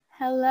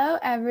Hello,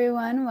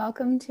 everyone.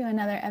 Welcome to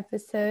another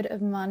episode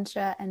of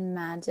Mantra and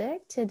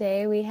Magic.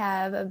 Today, we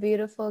have a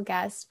beautiful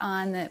guest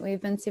on that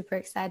we've been super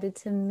excited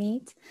to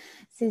meet,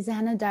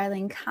 Susannah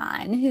Darling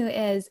Khan, who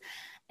is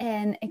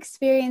an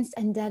experienced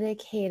and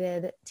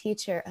dedicated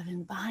teacher of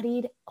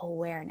embodied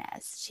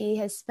awareness. She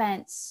has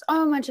spent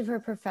so much of her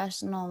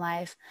professional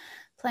life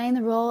playing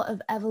the role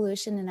of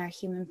evolution in our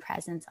human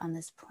presence on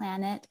this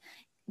planet,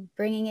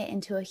 bringing it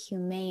into a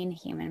humane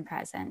human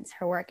presence.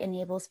 Her work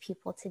enables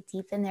people to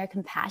deepen their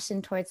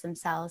compassion towards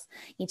themselves,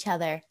 each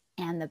other,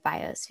 and the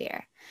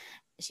biosphere.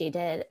 She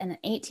did an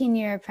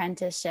 18-year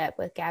apprenticeship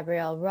with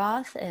Gabrielle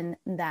Roth in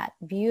that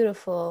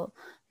beautiful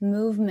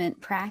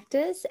movement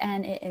practice,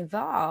 and it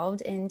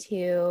evolved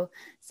into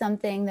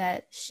something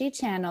that she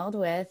channeled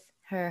with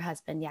her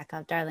husband,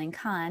 Yaakov Darling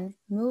Khan,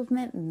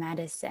 movement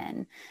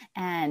medicine.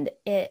 And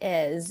it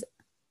is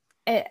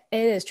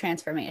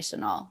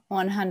transformational,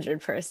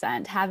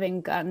 100%.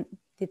 Having gotten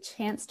the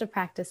chance to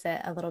practice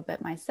it a little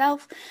bit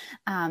myself,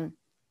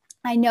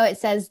 I know it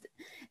says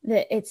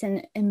that it's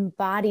an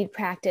embodied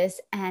practice,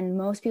 and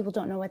most people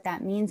don't know what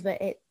that means, but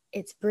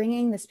it's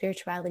bringing the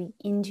spirituality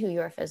into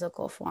your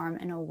physical form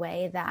in a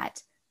way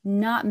that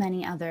not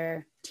many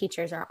other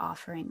teachers are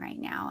offering right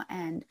now.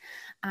 And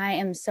I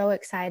am so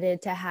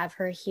excited to have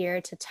her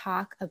here to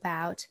talk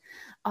about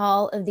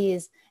all of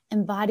these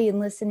embodied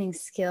listening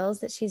skills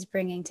that she's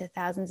bringing to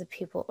thousands of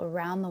people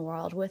around the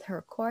world with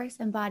her course,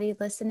 Embodied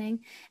Listening,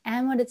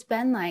 and what it's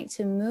been like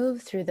to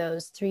move through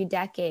those 3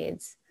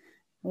 decades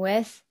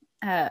with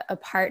a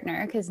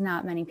partner, because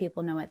not many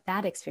people know what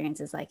that experience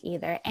is like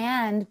either,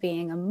 and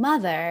being a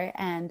mother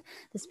and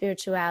the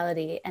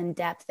spirituality and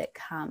depth that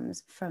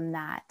comes from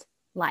that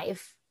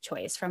life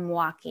choice, from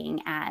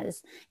walking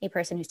as a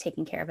person who's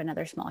taking care of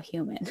another small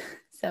human.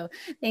 So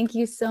thank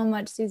you so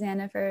much,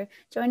 Susannah, for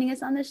joining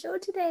us on the show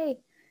today.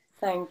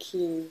 Thank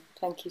you.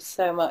 Thank you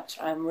so much.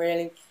 I'm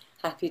really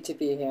happy to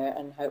be here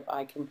and hope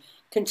I can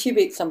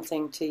contribute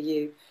something to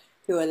you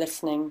who are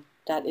listening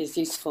that is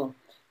useful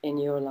in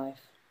your life.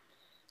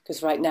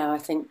 Because right now I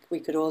think we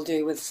could all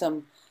do with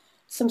some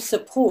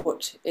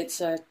support.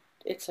 It's a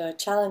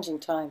challenging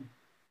time.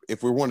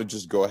 If we want to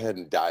just go ahead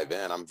and dive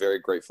in, I'm very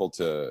grateful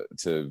to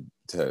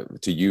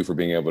you for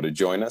being able to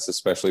join us,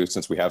 especially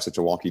since we have such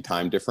a wonky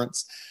time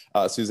difference,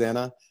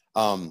 Susannah.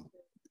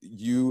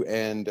 You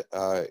and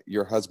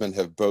your husband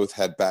have both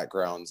had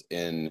backgrounds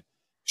in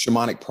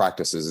shamanic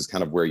practices, is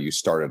kind of where you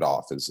started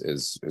off,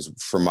 is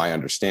from my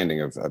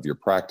understanding of your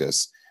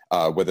practice,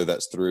 whether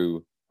that's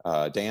through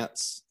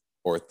dance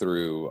or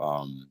through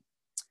I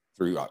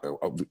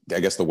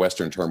guess the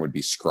Western term would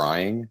be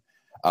scrying.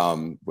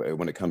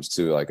 When it comes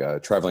to like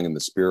traveling in the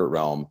spirit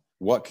realm,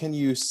 what can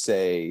you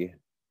say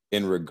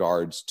in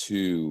regards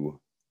to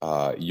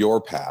your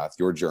path,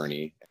 your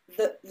journey?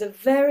 The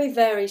very,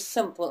 very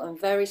simple and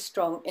very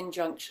strong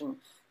injunction,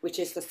 which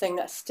is the thing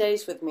that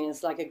stays with me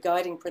as like a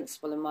guiding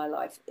principle in my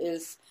life,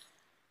 is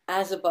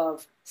as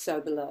above,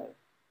 so below.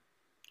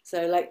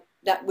 So like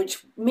that,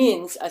 which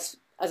means, as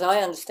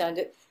I understand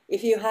it,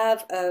 if you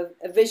have a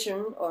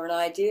vision or an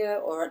idea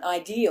or an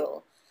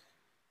ideal,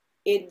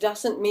 it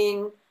doesn't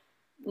mean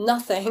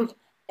nothing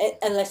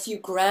unless you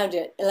ground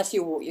it, unless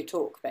you walk your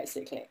talk,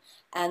 basically.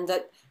 And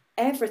that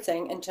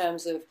everything in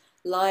terms of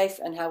life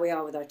and how we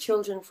are with our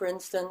children, for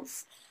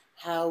instance,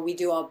 how we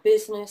do our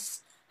business,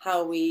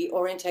 how we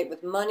orientate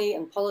with money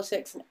and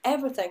politics, and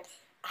everything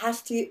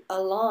has to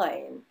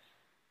align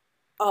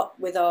up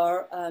with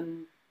our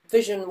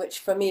vision, which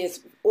for me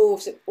is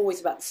always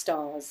about the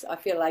stars. I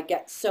feel I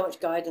get so much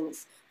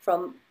guidance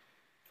from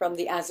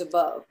the as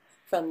above,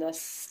 from the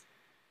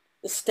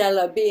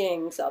stellar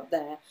beings up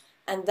there.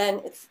 And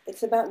then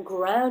it's about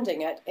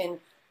grounding it in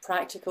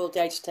practical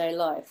day-to-day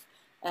life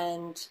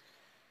and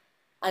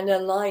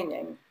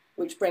aligning,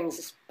 which brings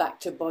us back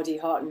to body,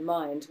 heart, and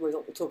mind.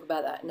 We'll talk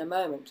about that in a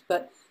moment.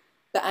 But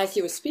as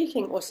you were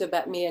speaking also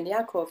about me and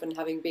Yaakov and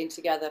having been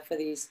together for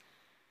these,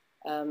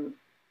 oh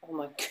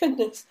my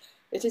goodness,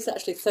 it is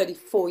actually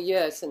 34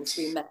 years since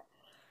we met,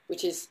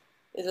 which is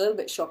a little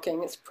bit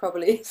shocking. It's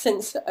probably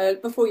since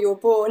before you were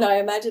born, I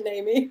imagine,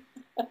 Amy.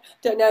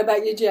 Don't know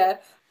about you, Jeff.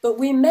 But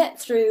we met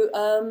through,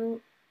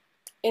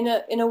 in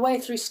a way,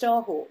 through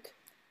Starhawk.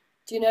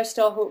 Do you know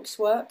Starhawk's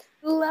work?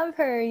 Love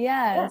her,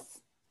 yes. Yeah.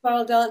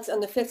 Spiral Dance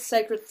and the Fifth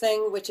Sacred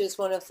Thing, which is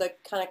one of the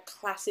kind of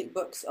classic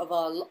books of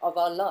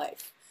our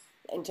life,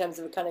 in terms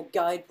of a kind of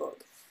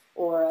guidebook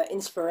or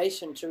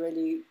inspiration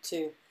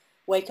to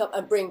wake up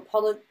and bring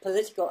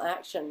political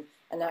action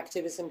and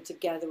activism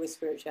together with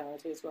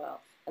spirituality as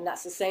well. And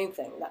that's the same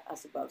thing, that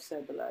as above,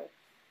 so below.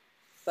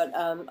 But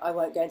I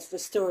won't go into the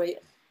story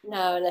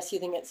now unless you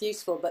think it's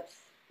useful. But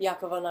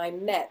Yaakov and I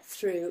met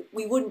through,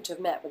 we wouldn't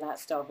have met without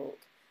Starhawk.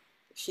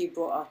 She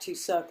brought our 2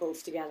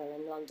 circles together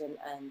in London,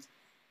 and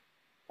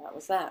that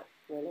was that,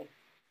 really.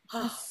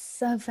 That's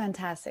so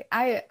fantastic.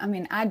 I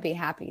mean, I'd be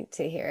happy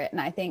to hear it.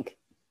 And I think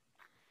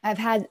I've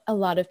had a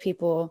lot of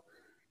people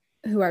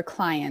who are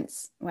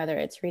clients, whether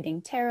it's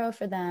reading tarot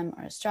for them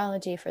or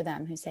astrology for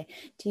them, who say,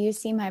 do you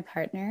see my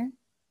partner?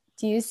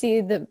 Do you see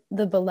the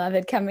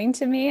beloved coming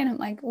to me? And I'm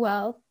like,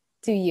 well,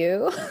 Do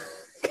you?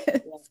 Yeah.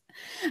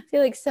 I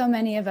feel like so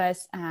many of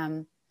us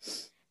have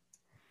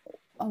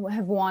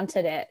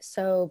wanted it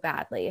so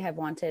badly, have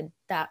wanted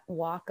that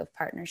walk of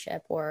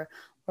partnership, or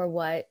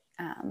what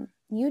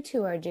you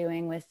two are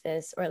doing with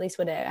this, or at least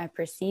what I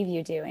perceive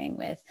you doing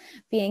with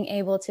being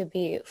able to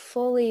be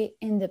fully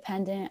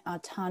independent,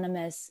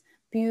 autonomous,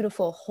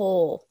 beautiful,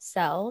 whole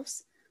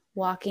selves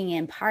walking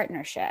in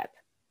partnership,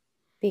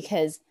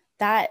 because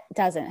that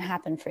doesn't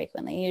happen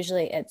frequently.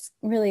 Usually it's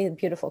really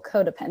beautiful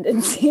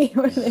codependency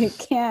where they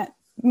can't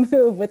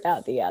move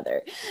without the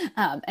other.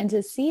 And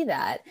to see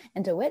that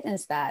and to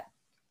witness that,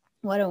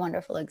 what a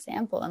wonderful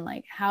example. And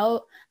like,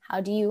 how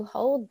do you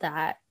hold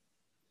that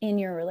in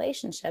your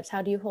relationships?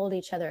 How do you hold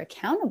each other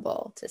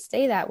accountable to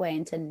stay that way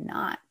and to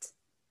not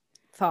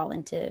fall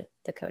into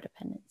the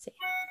codependency?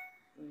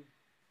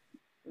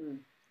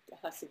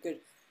 That's a good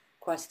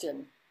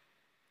question.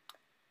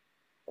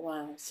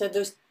 Wow. So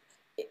there's,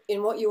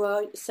 in what you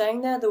were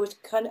saying there was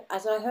kind of,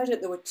 as I heard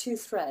it, there were two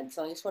threads.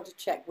 I just want to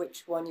check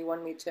which one you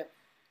want me to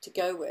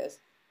go with.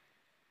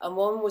 And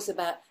one was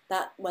about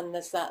that, when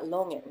there's that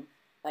longing,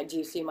 like, do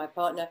you see my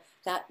partner?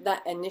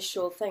 That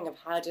initial thing of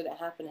how did it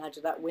happen? How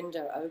did that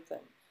window open?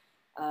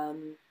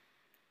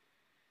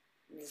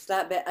 There's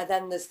that bit, and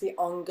then there's the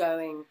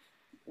ongoing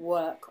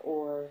work.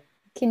 Or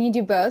can you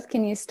do both?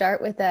 Can you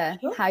start with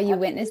sure, how you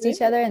witnessed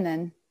each other, and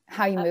then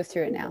how you move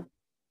through it now?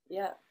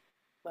 Yeah.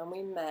 When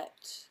we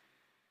met,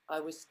 I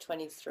was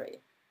 23.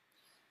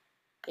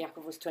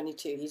 Yakov was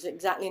 22. He's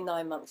exactly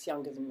 9 months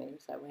younger than me,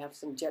 so we have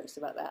some jokes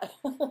about that.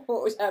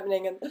 What was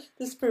happening in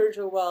the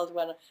spiritual world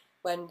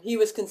when he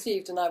was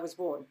conceived and I was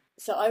born.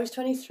 So I was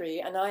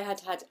 23, and I had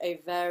had a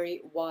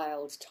very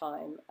wild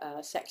time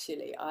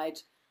sexually. I'd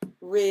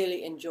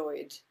really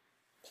enjoyed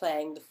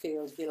playing the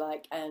field, if you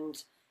like,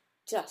 and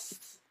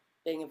just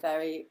being a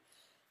very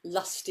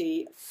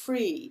lusty,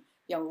 free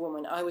young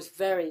woman. I was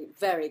very,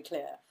 very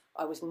clear.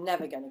 I was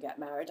never going to get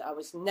married. I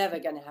was never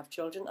going to have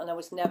children, and I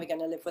was never going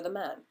to live with a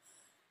man.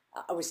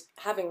 I was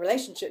having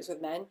relationships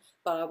with men,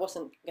 but I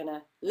wasn't going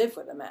to live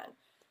with a man,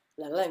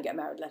 let alone get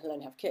married, let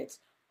alone have kids.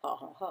 Ha,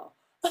 ha,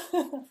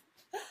 ha.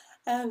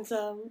 And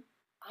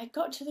I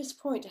got to this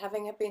point,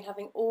 having been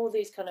having all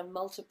these kind of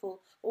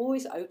multiple,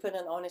 always open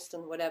and honest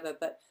and whatever,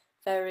 but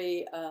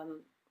very,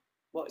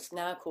 what's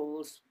now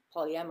called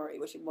polyamory,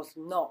 which it was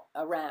not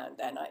around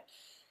then.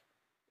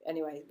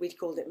 Anyway, we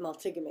called it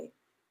multigamy.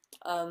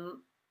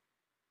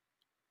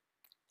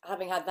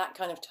 Having had that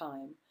kind of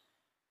time,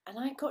 and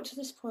I got to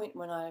this point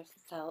when I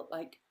felt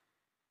like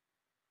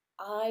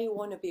I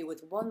want to be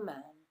with one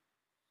man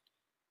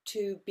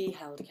to be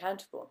held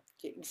accountable.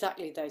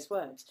 Exactly those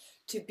words.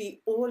 To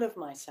be all of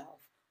myself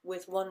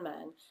with one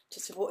man,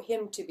 to support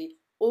him to be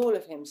all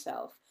of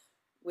himself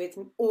with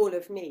all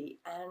of me,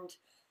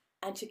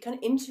 and to kind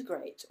of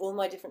integrate all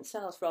my different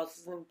selves rather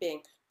than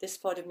being this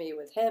part of me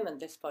with him and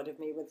this part of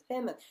me with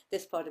him and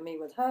this part of me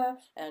with her,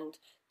 and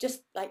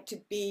just like to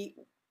be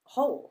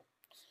whole.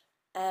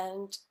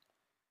 And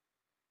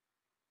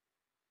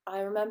I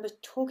remember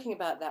talking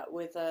about that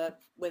with a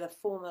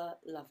former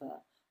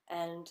lover,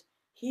 and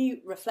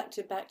he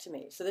reflected back to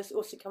me. So this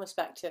also comes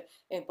back to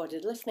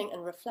embodied listening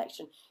and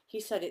reflection. He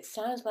said, it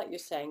sounds like you're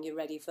saying you're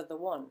ready for the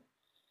one.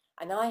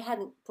 And I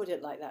hadn't put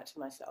it like that to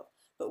myself.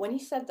 But when he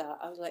said that,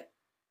 I was like,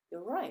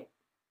 you're right,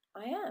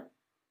 I am.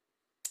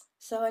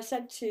 So I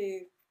said to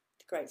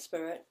the Great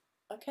Spirit,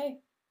 okay,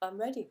 I'm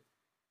ready.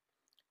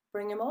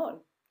 Bring him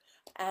on.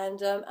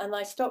 And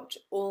I stopped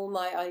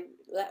I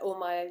let all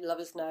my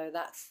lovers know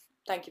that's,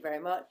 thank you very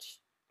much,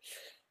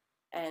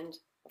 end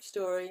of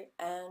story.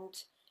 And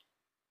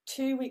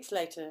 2 weeks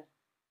later,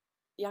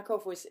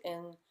 Yakov was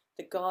in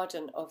the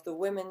garden of the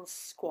women's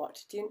squat.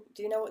 Do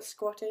you know what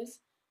squat is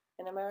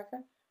in America?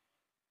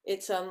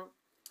 It's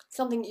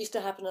something that used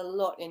to happen a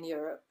lot in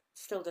Europe,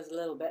 still does a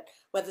little bit,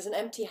 where there's an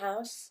empty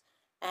house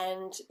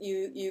and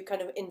you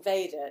kind of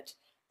invade it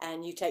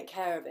and you take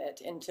care of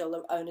it until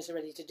the owners are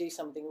ready to do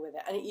something with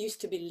it. And it used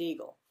to be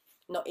legal,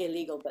 not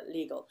illegal, but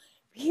legal.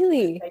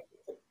 Really?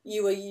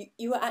 You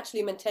were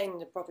actually maintaining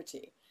the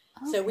property.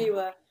 Okay.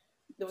 So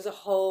there was a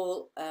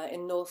whole,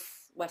 in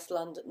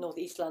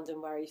northeast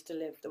London where I used to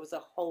live, there was a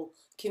whole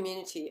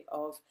community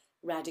of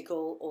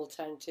radical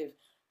alternative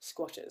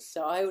squatters.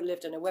 So I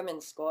lived in a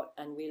women's squat,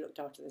 and we looked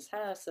after this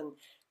house, and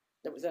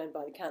that was owned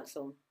by the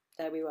council.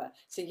 There we were.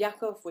 So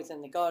Yakov was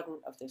in the garden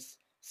of this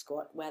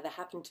squat where there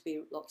happened to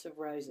be lots of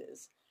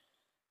roses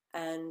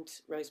and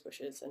rose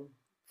bushes and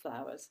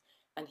flowers.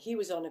 And he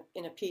was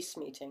in a peace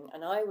meeting,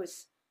 and I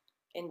was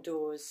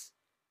indoors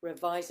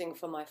revising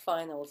for my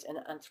finals in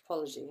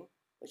anthropology,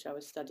 which I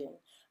was studying.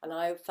 And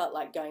I felt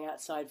like going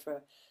outside for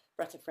a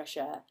breath of fresh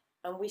air.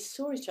 And we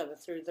saw each other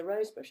through the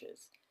rose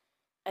bushes.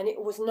 And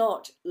it was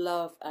not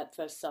love at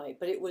first sight,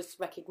 but it was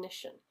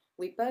recognition.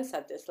 We both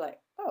had this like,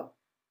 oh,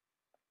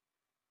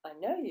 I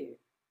know you.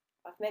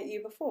 I've met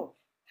you before.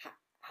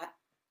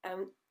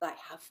 Like,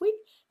 have we?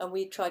 And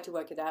we tried to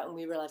work it out, and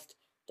we realized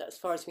that as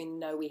far as we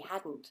know, we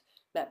hadn't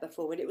met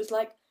before. But it was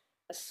like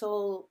a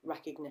soul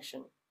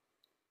recognition.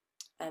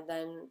 And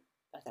then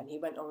he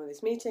went on with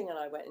his meeting, and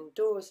I went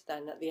indoors.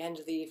 Then at the end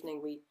of the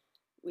evening, we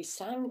we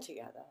sang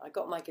together. I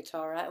got my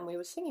guitar out and we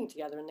were singing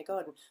together in the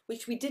garden,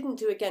 which we didn't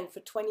do again for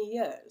 20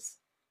 years.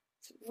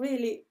 It's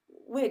really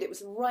weird. It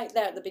was right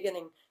there at the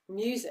beginning,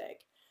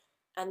 music.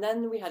 And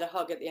then we had a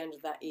hug at the end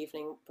of that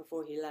evening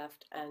before he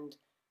left. And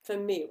for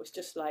me, it was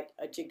just like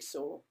a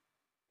jigsaw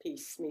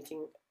piece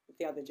meeting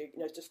the other jig,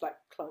 just like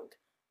clunk.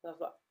 And I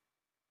thought,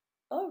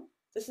 oh,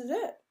 this is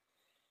it.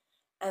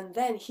 And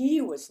then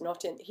he was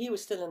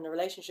still in a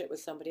relationship with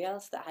somebody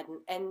else that had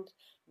an end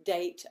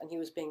date, and he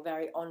was being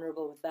very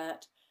honorable with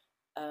that.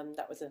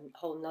 That was a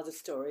whole nother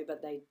story,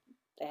 but they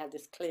had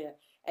this clear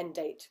end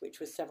date, which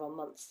was several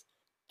months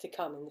to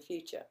come in the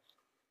future.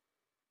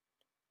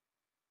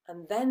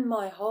 And then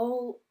my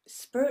whole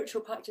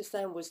spiritual practice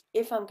then was,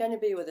 if I'm going to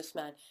be with this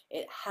man,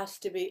 it has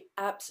to be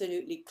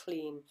absolutely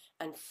clean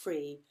and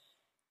free.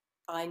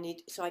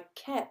 So I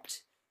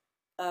kept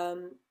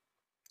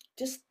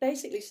just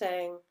basically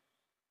saying,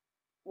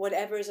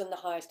 whatever is in the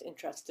highest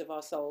interest of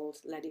our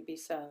souls, let it be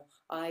so.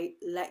 I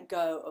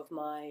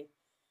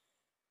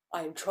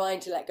am trying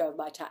to let go of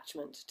my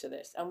attachment to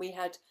this. And we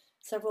had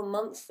several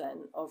months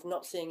then of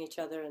not seeing each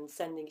other and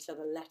sending each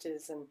other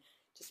letters and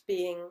just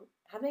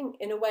having,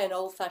 in a way, an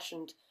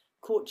old-fashioned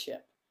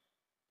courtship.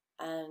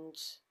 And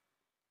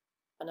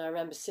I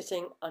remember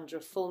sitting under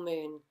a full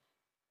moon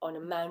on a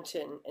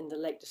mountain in the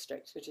Lake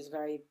District, which is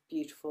very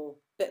beautiful,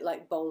 a bit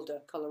like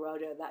Boulder,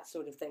 Colorado, that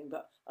sort of thing,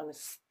 but on a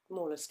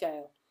smaller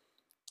scale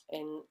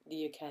in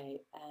the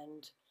UK,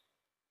 and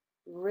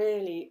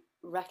really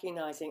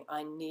recognizing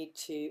I need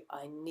to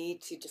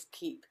just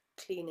keep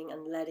cleaning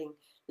and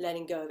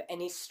letting go of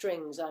any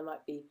strings I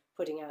might be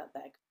putting out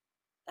there.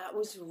 That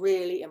was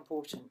really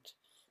important,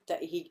 that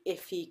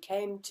if he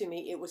came to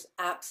me, it was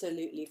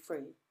absolutely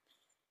free.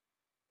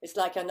 It's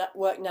like I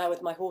work now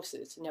with my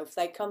horses. If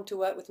they come to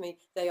work with me,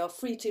 they are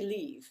free to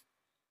leave.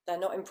 They're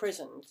not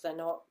imprisoned. They're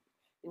not,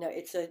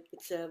 it's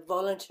a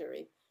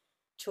voluntary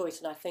choice.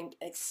 And I think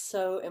it's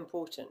so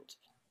important.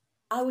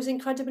 I was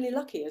incredibly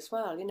lucky as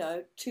well.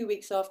 2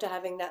 weeks after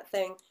having that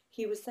thing,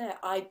 he was there.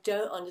 I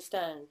don't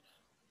understand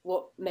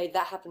what made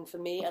that happen for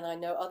me. And I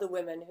know other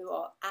women who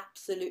are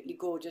absolutely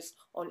gorgeous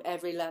on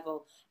every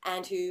level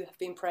and who have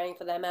been praying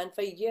for their man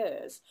for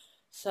years.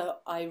 So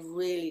I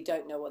really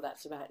don't know what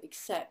that's about,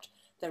 except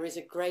there is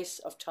a grace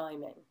of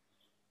timing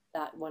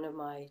that one of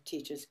my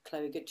teachers,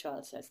 Chloe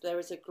Goodchild, says. There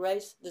is a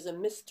grace, there's a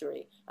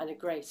mystery and a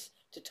grace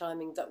to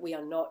timing that we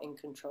are not in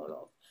control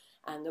of,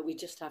 and that we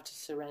just have to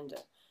surrender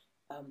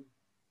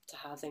to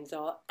how things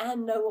are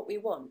and know what we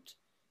want,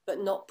 but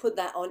not put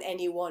that on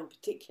any one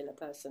particular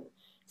person.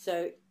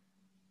 So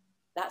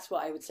that's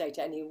what I would say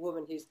to any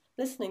woman who's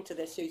listening to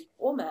this,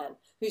 or man,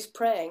 who's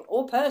praying,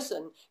 or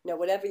person,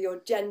 whatever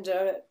your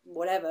gender,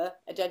 whatever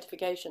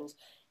identifications.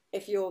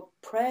 If you're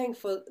praying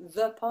for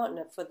the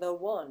partner, for the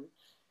one,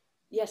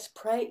 yes,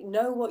 pray,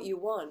 know what you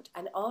want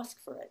and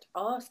ask for it.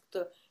 Ask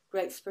the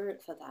Great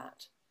Spirit for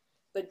that.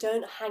 But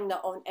don't hang that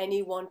on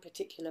any one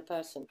particular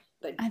person.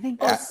 But I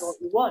think ask what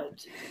you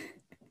want.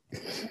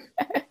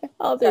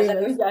 I'll So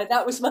there we go.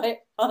 That was my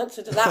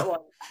answer to that one.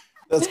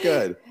 That's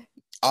good.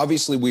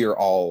 Obviously, we are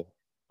all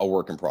a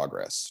work in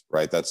progress,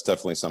 right? That's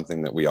definitely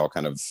something that we all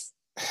kind of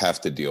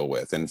have to deal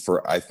with. And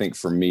I think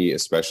for me,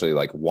 especially,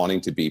 like wanting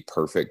to be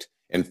perfect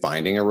and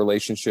finding a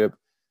relationship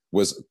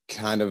was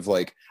kind of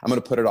like, I'm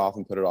going to put it off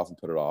and put it off and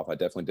put it off. I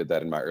definitely did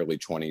that in my early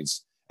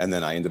 20s. And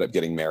then I ended up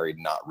getting married,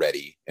 not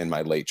ready, in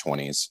my late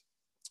 20s.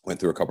 Went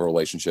through a couple of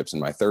relationships in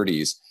my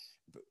 30s,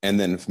 and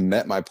then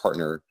met my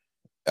partner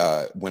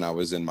when I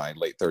was in my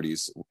late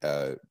 30s,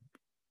 and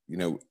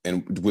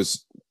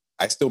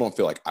I still don't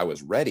feel like I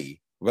was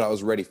ready, but I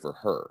was ready for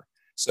her.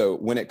 So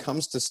when it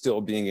comes to still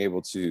being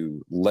able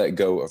to let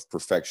go of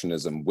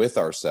perfectionism with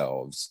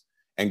ourselves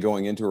and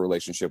going into a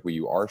relationship where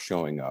you are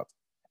showing up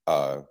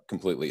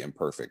completely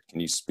imperfect, can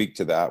you speak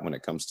to that when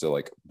it comes to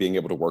like being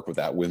able to work with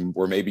that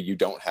where maybe you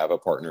don't have a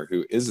partner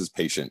who is as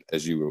patient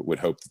as you would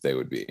hope that they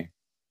would be?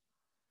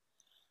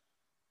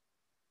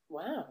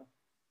 Wow.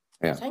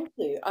 Yeah. Thank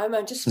you.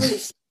 I'm just really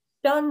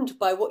stunned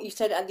by what you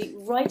said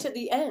right at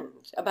the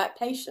end about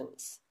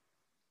patience,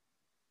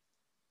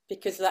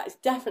 because that is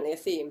definitely a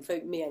theme for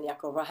me and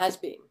Yakov, has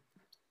been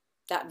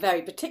that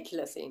very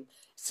particular theme.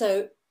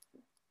 So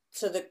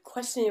the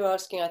question you're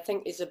asking, I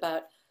think, is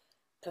about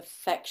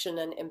perfection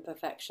and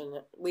imperfection.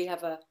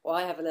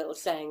 I have a little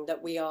saying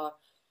that we are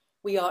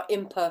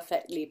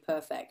imperfectly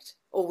perfect,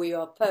 or we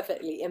are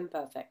perfectly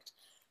imperfect.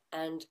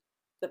 And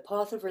the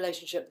path of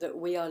relationship that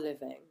we are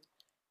living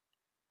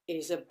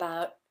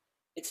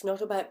it's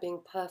not about being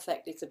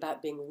perfect, it's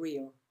about being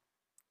real.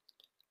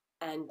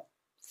 And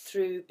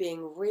through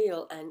being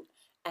real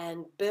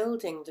and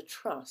building the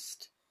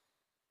trust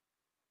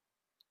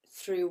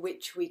through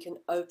which we can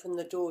open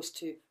the doors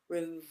to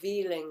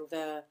revealing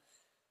the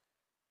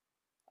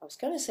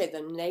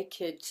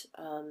naked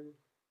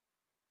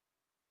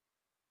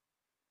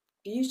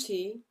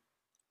beauty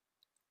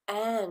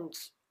and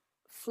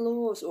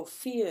flaws or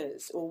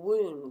fears or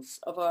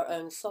wounds of our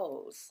own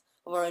souls,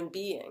 of our own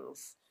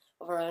beings,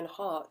 of our own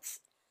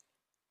hearts.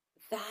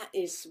 That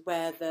is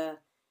where the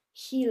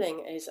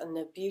healing is, and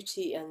the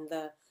beauty and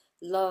the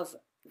love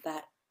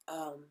that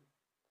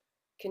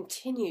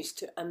continues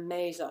to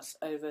amaze us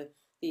over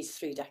these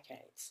 3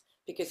 decades.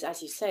 Because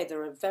as you say,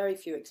 there are very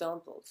few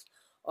examples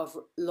of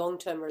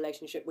long-term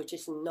relationship which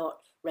is not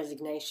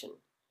resignation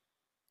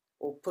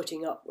or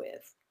putting up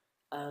with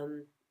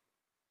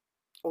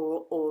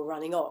or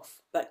running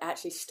off, but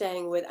actually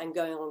staying with and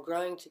going on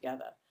growing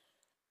together.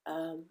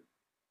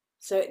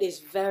 So it is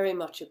very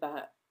much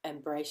about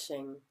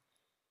embracing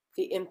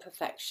the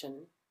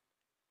imperfection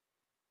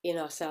in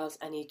ourselves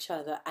and each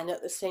other, and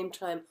at the same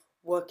time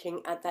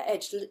working at that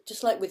edge,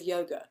 just like with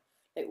yoga,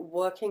 like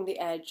working the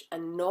edge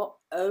and not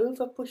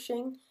over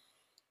pushing,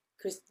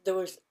 because there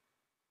was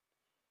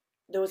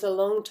a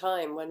long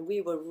time when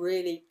we were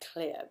really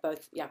clear,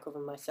 both Yakov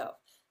and myself,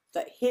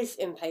 that his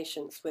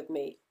impatience with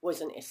me was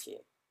an issue.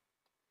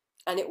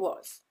 And it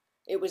was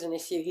an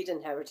issue. He'd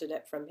inherited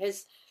it from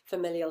his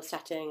familial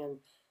setting, and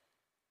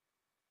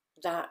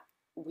that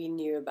we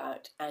knew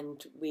about,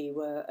 and we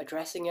were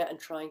addressing it and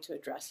trying to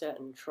address it,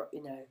 and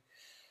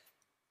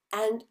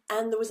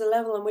and there was a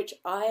level on which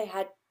I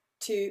had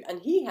to,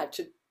 and he had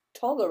to,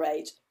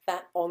 tolerate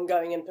that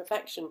ongoing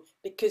imperfection,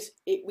 because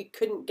we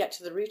couldn't get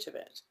to the root of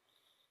it.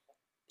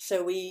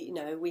 So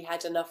we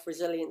had enough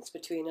resilience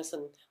between us,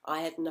 and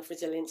I had enough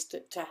resilience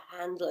to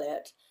handle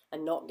it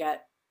and not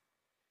get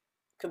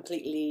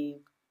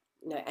completely,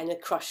 and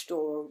crushed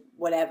or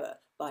whatever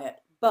by it.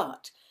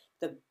 But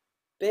the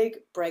big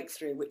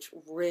breakthrough, which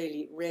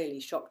really,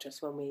 really shocked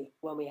us when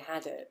we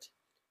had it,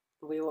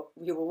 we were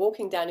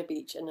walking down a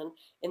beach, and then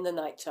in the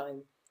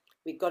nighttime,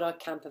 we got our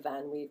camper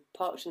van, we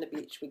parked on the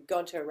beach, we'd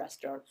gone to a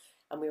restaurant,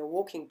 and we were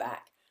walking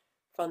back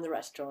from the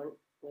restaurant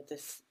with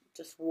this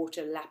just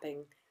water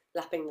lapping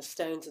the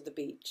stones of the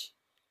beach.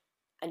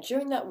 And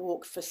during that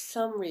walk, for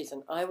some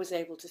reason, I was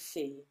able to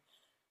see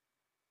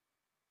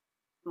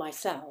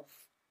myself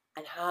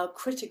and how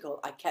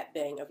critical I kept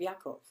being of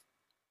Yakov.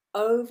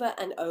 Over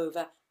and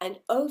over and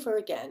over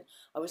again,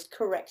 I was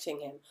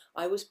correcting him.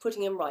 I was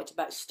putting him right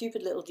about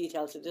stupid little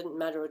details that didn't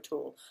matter at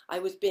all. I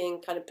was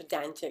being kind of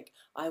pedantic.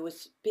 I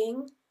was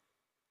being,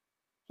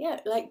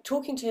 like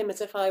talking to him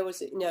as if I was,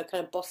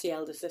 kind of bossy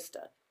elder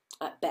sister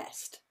at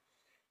best,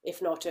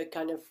 if not a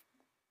kind of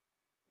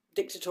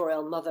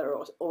dictatorial mother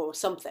or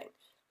something.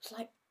 It's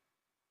like,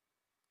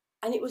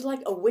 and it was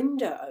like a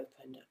window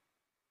opened.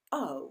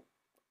 Oh,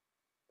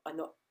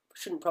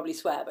 shouldn't probably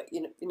swear, but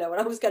you know what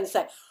I was going to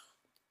say.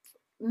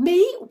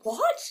 Me?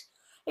 What?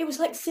 It was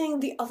like seeing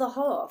the other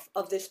half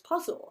of this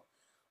puzzle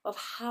of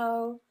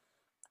how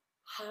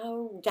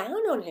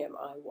down on him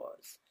I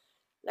was.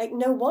 Like,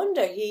 no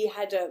wonder he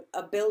had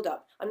a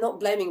build-up. I'm not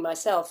blaming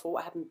myself for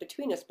what happened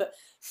between us, but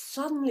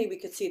suddenly we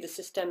could see the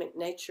systemic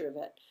nature of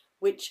it,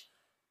 which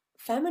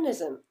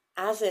feminism,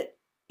 as it,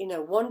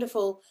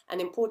 wonderful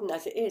and important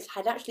as it is,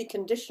 had actually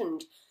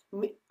conditioned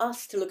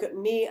us to look at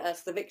me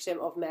as the victim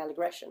of male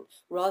aggression,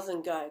 rather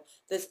than go,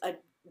 there's a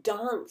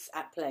dance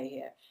at play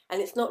here. And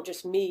it's not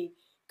just me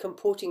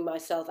comporting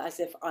myself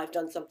as if I've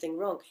done something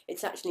wrong.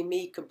 It's actually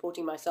me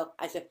comporting myself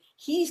as if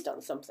he's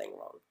done something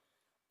wrong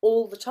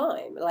all the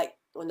time. Like,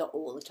 well, not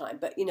all the time,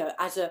 but,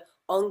 as a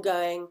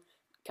ongoing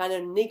kind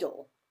of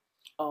niggle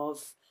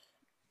of,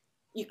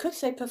 you could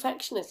say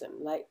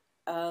perfectionism, like,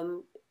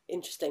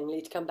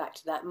 interestingly, to come back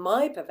to that,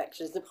 my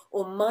perfectionism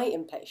or my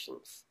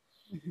impatience.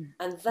 Mm-hmm.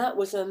 And that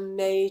was a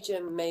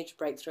major, major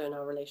breakthrough in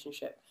our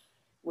relationship,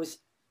 was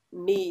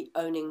me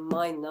owning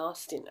my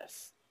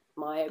nastiness,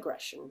 my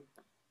aggression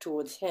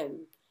towards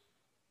him.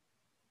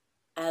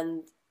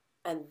 And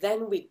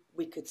then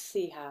we could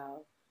see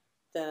how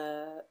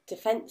the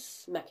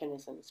defense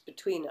mechanisms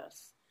between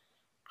us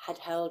had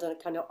held a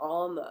kind of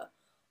armor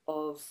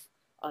of,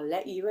 I'll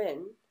let you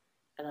in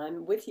and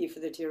I'm with you for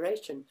the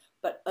duration,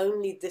 but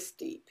only this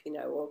deep,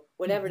 or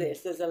whatever it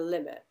is, there's a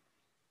limit.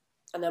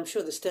 And I'm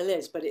sure there still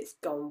is, but it's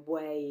gone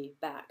way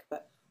back.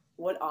 But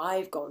what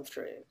I've gone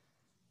through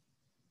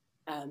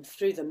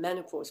the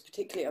menopause,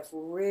 particularly, of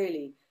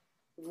really,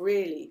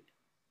 really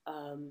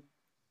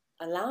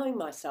allowing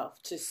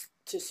myself to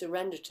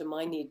surrender to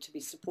my need to be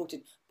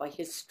supported by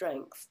his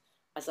strength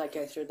as I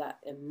go through that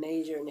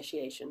major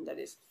initiation that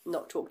is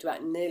not talked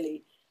about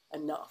nearly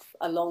enough,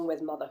 along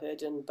with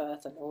motherhood and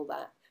birth and all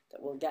that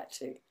we'll get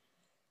to.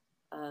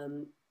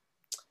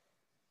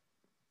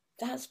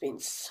 That's been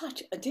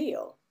such a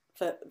deal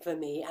for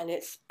me, and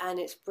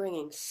it's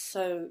bringing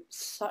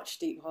such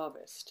deep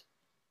harvest.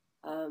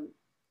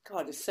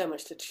 God, there's so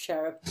much to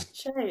share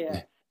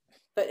here.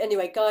 But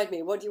anyway, guide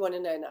me. What do you want to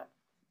know now?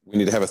 We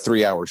need to have a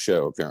 3-hour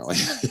show, apparently.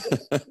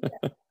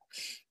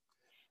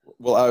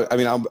 Well, I'm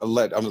going to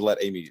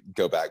let Amy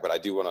go back, but I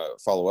do want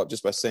to follow up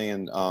just by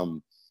saying,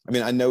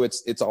 I know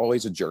it's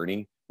always a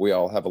journey. We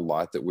all have a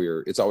lot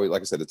that it's always,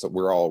 like I said,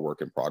 we're all a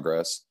work in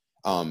progress.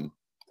 And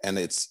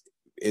it's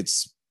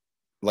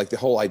like the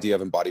whole idea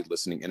of embodied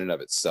listening in and of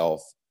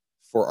itself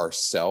for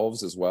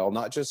ourselves as well,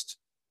 not just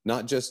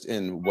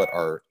in what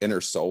our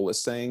inner soul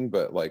is saying,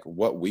 but like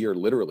what we are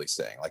literally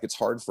saying. Like, it's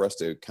hard for us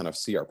to kind of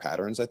see our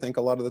patterns, I think,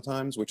 a lot of the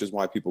times, which is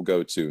why people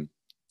go to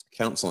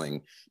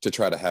counseling, to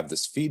try to have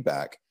this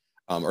feedback,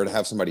 or to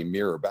have somebody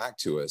mirror back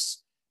to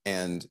us.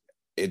 And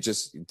it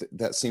just,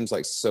 that seems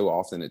like so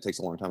often it takes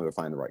a long time to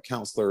find the right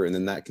counselor. And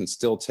then that can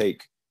still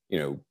take,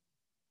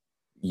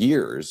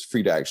 years for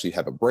you to actually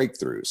have a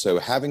breakthrough. So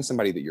having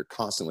somebody that you're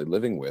constantly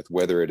living with,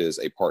 whether it is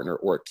a partner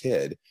or a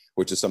kid,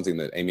 which is something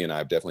that Amy and I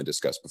have definitely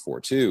discussed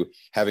before too,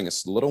 having a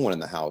little one in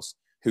the house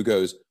who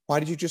goes, why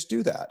did you just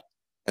do that?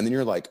 And then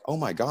you're like, oh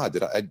my God,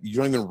 you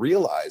don't even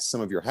realize some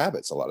of your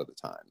habits a lot of the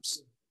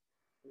times.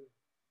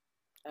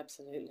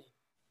 Absolutely.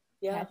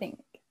 Yeah. I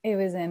think it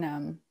was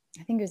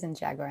in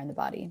Jaguar in the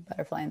Body,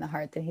 Butterfly in the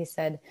Heart, that he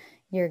said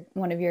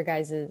one of your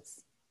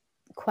guys's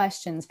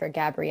questions for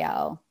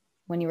Gabrielle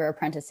when you were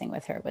apprenticing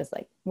with her was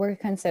like, we're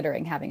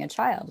considering having a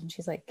child. And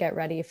she's like, get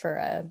ready for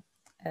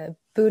a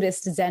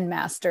Buddhist Zen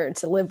master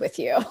to live with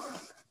you.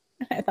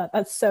 I thought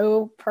that's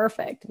so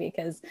perfect,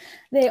 because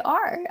they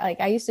are,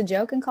 like, I used to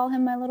joke and call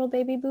him my little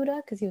baby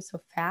Buddha because he was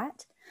so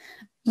fat,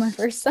 my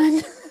first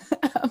son.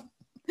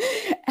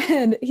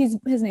 And his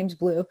name's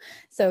Blue.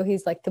 So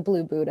he's like the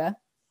blue Buddha.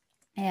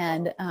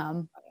 And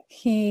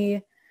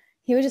he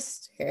would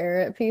just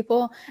stare at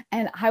people,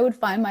 and I would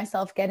find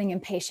myself getting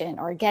impatient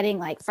or getting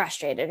like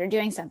frustrated or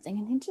doing something.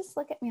 And he'd just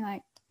look at me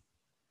like,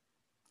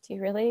 do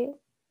you really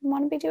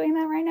want to be doing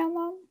that right now,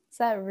 Mom? Is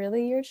that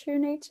really your true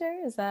nature?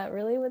 Is that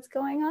really what's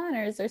going on?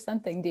 Or is there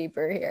something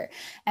deeper here?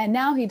 And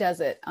now he does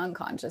it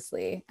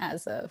unconsciously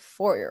as a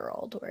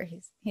 4-year-old, where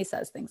he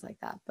says things like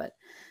that. But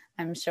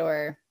I'm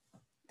sure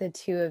the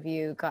two of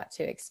you got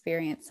to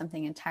experience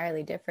something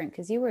entirely different,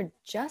 because you were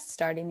just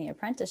starting the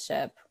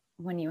apprenticeship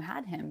when you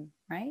had him,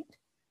 right?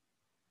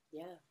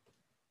 Yeah.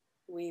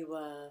 We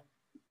were,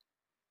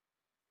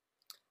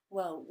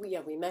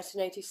 we met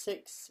in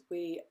 86.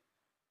 We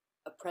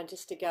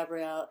apprenticed to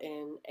Gabrielle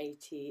in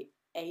 88.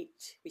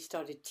 We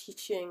started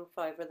teaching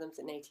 5 rhythms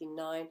in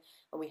 89,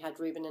 and we had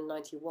Reuben in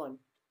 91.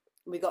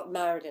 We got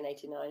married in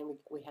 89, and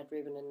we had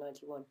Reuben in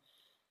 91.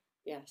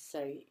 Yeah,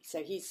 so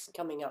he's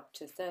coming up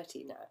to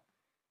 30 now,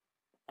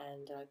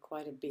 and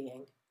quite a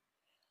being.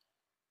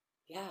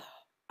 Yeah,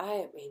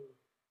 I mean,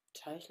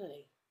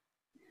 totally.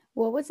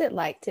 What was it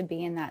like to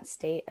be in that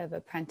state of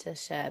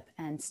apprenticeship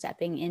and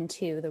stepping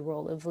into the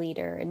role of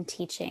leader and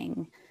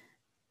teaching,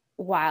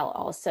 while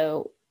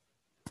also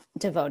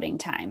devoting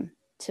time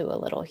to a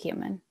little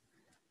human?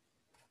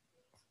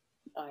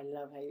 I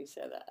love how you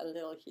said that, a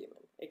little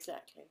human,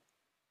 exactly.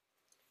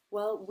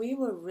 Well, we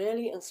were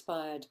really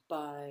inspired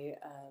by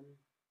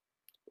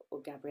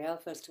Gabrielle,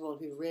 first of all,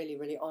 who really,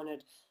 really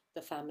honoured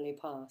the family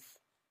path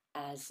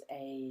as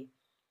a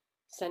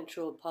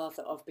central path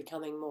of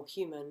becoming more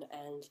human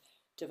and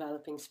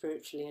developing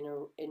spiritually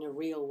in a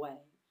real way,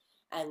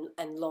 and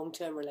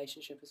long-term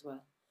relationship as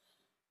well,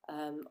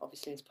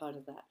 obviously as part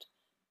of that.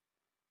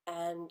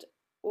 And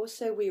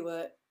also we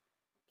were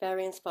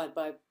very inspired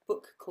by a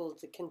book called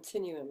The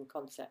Continuum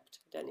Concept.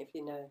 I don't know if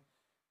you know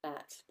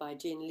that, by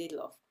Jean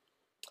Lidloff,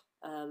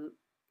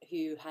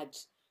 who had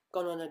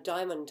gone on a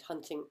diamond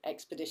hunting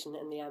expedition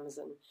in the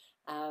Amazon,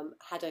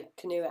 had a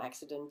canoe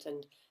accident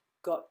and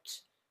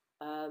got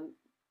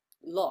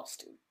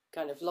lost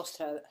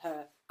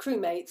her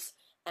crewmates,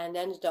 and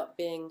ended up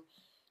being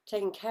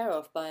taken care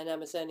of by an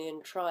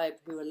Amazonian tribe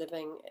who were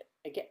living,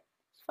 again,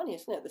 it's funny,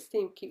 isn't it? This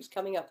theme keeps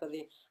coming up of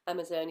the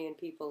Amazonian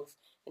peoples,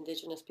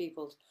 indigenous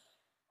peoples.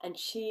 And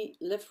she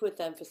lived with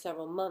them for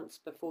several months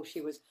before she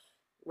was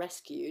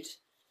rescued,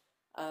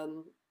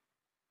 and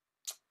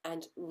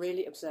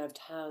really observed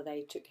how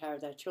they took care of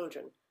their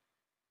children,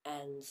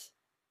 and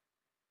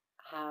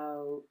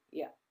how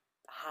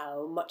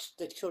much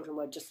the children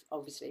were just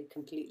obviously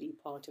completely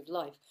part of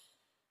life.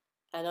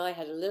 And I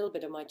had a little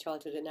bit of my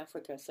childhood in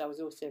Africa, so I was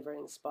also very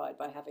inspired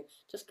by having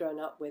just grown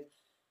up with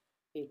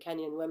the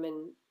Kenyan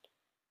women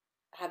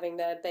having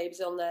their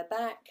babies on their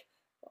back,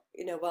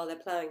 while they're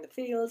ploughing the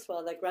fields,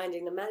 while they're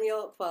grinding the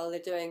manioc, while they're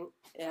doing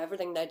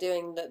everything they're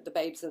doing, the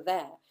babes are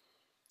there.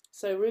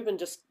 So Reuben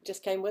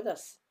just came with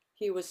us.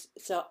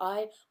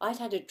 I'd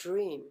had a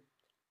dream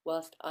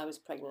whilst I was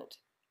pregnant.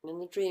 And in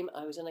the dream,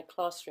 I was in a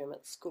classroom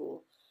at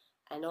school,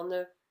 and on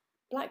the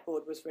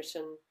blackboard was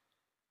written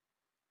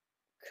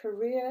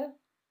career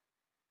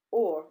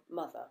or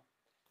mother.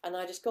 And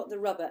I just got the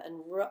rubber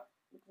and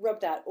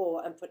rubbed out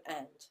or and put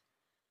and.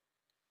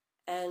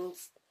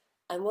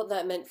 And what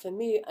that meant for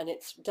me, and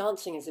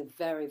dancing is a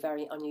very,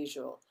 very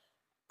unusual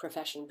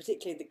profession,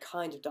 particularly the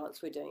kind of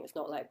dance we're doing. It's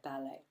not like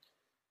ballet.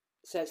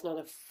 So it's not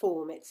a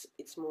form,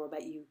 it's more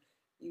about you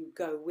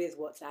go with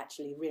what's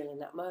actually real in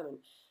that moment.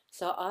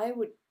 So I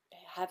would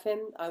have him,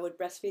 I would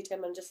breastfeed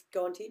him and just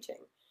go on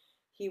teaching.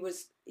 He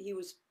was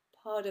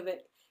part of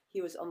it.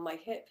 He was on my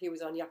hip, he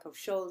was on Yakov's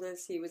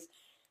shoulders,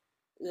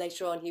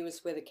 later on he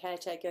was with a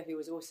caretaker who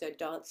was also a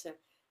dancer,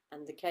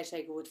 and the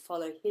caretaker would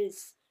follow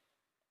his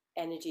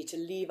energy to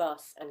leave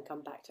us and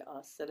come back to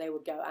us. So they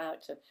would go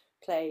out to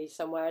play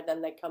somewhere,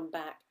 then they come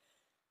back.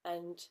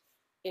 And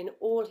in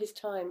all his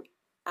time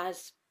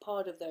as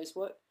part of those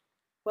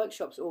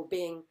workshops, or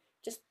being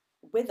just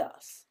with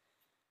us,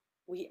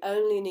 we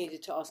only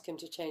needed to ask him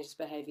to change his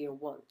behaviour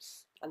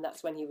once. And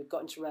that's when he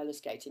got into roller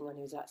skating when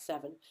he was at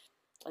 7.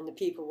 And the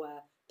people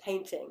were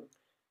painting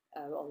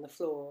on the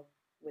floor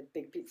with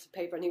big bits of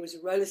paper, and he was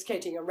roller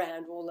skating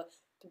around all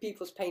the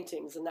people's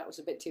paintings, and that was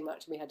a bit too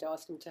much. We had to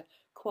ask him to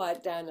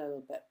quiet down a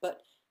little bit,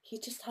 but he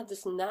just had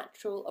this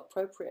natural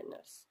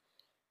appropriateness,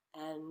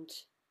 and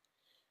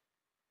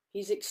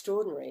he's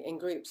extraordinary in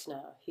groups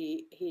now.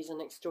 He's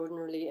an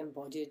extraordinarily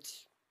embodied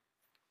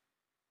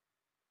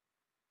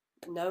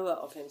knower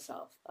of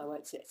himself. I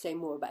won't say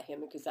more about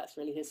him because that's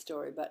really his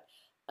story, but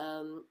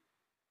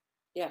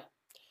yeah.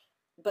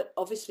 But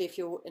obviously, if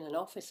you're in an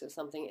office or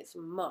something, it's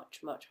much,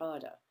 much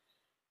harder.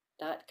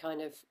 That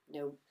kind of,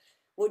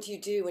 what do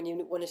you do when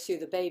you want to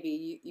soothe a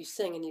baby? You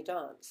sing and you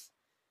dance.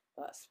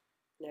 That's,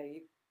 I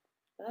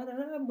don't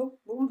know, boom,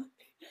 boom.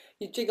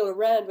 You jiggle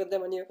around with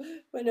them on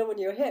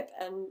your hip,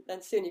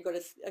 and soon you've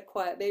got a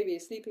quiet baby, a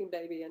sleeping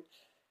baby, and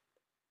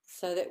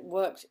so that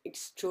worked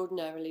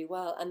extraordinarily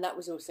well. And that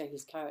was also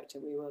his character.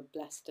 We were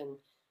blessed in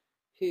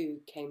who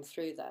came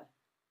through there.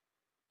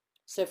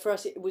 So for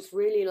us, it was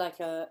really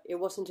it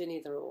wasn't an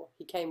either or.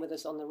 He came with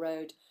us on the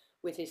road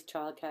with his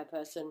childcare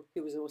person,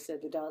 who was also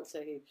the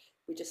dancer, who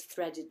we just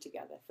threaded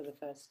together for the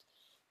first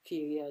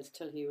few years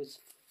till he was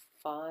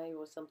 5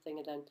 or something.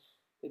 And then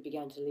we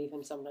began to leave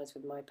him sometimes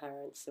with my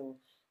parents or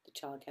the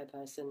childcare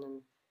person,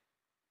 and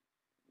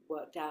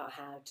worked out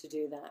how to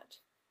do that.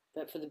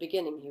 But for the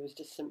beginning, he was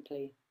just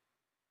simply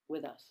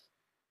with us.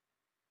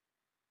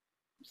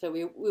 So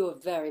we were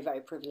very, very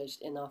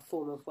privileged in our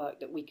form of work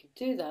that we could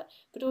do that,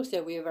 but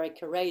also we were very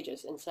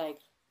courageous in saying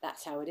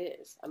that's how it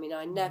is. I mean,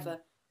 I never,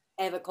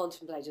 ever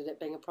contemplated it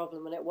being a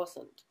problem when it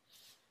wasn't.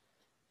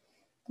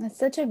 That's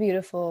such a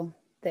beautiful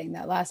thing,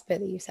 that last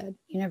bit that you said.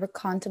 You never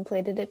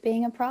contemplated it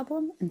being a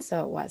problem, and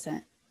so it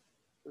wasn't.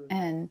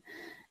 And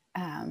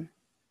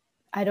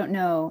I don't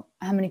know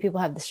how many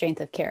people have the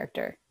strength of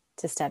character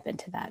to step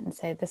into that and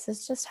say, this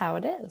is just how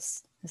it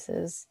is. This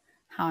is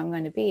how I'm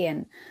going to be.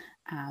 And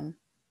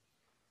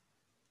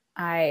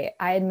I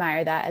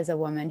admire that as a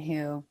woman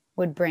who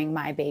would bring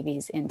my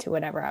babies into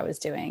whatever I was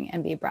doing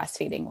and be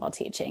breastfeeding while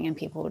teaching, and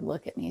people would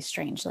look at me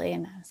strangely,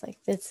 and I was like,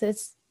 this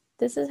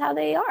is how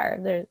they are.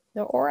 Their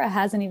aura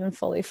hasn't even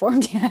fully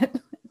formed yet.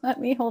 Let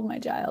me hold my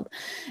child.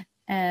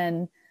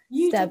 And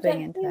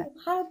stepping into that.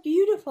 How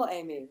beautiful,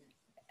 Amy.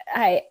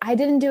 I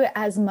didn't do it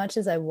as much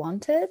as I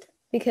wanted,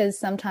 because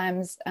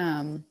sometimes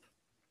the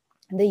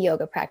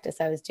yoga practice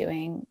I was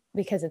doing,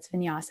 because it's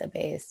vinyasa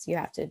based, you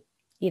have to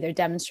either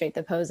demonstrate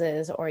the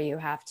poses or you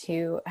have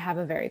to have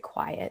a very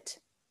quiet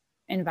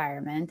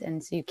environment.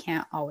 And so you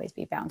can't always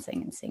be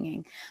bouncing and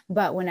singing.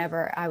 But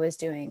whenever I was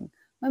doing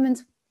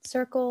women's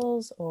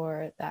circles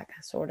or that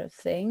sort of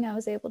thing, I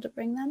was able to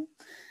bring them.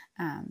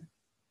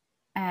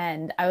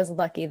 And I was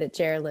lucky that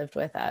Jer lived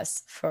with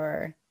us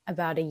for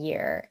about a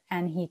year,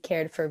 and he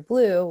cared for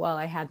Blue while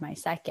I had my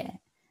second.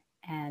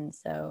 And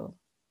so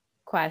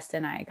Quest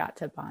and I got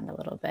to bond a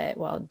little bit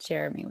while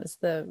Jeremy was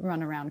the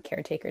runaround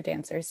caretaker,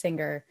 dancer,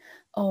 singer,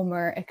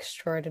 Omer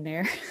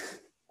extraordinaire.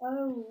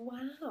 Oh,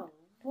 wow.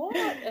 What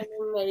an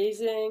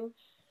amazing,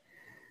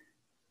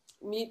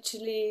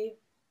 mutually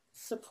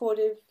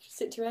supportive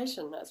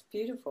situation. That's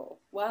beautiful.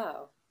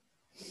 Wow.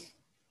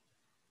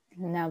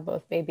 And now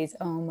both babies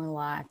ohm a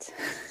lot.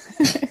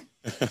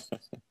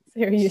 So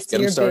you're used to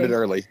Get them started big,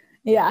 early.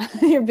 Yeah,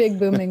 your big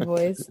booming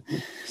voice.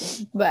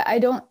 But I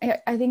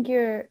think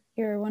you're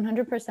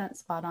 100%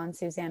 spot on,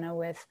 Susannah,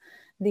 with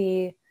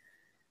the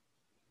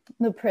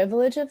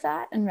privilege of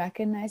that and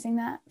recognizing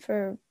that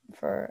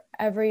for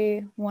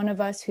every one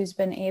of us who's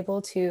been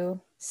able to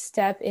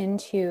step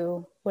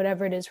into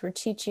whatever it is we're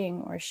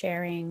teaching or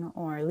sharing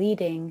or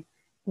leading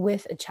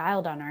with a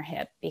child on our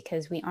hip,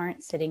 because we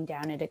aren't sitting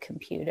down at a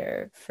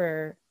computer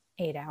for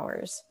 8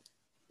 hours.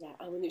 Yeah,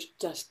 I mean, it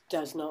just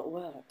does not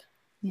work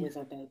with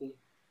a baby.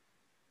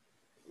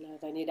 No,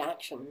 they need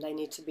action. They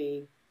need to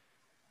be,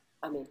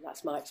 I mean,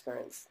 that's my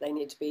experience. They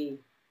need to be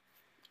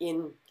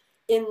in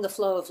the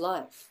flow of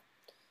life.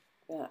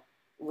 Yeah,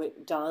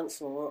 with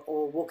dance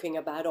or walking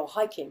about or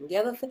hiking.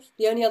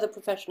 The only other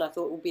profession I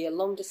thought would be a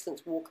long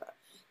distance walker.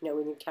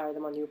 When you carry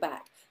them on your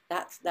back.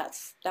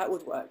 That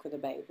would work with a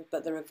baby,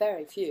 but there are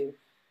very few.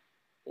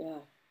 Yeah.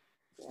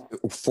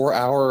 For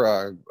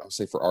our, I'll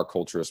say for our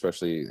culture,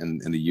 especially in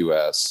the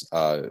U.S.,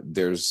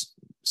 there's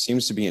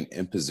seems to be an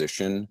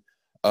imposition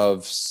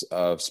of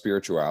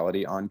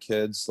spirituality on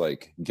kids.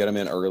 Like, get them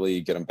in early,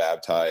 get them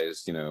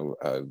baptized.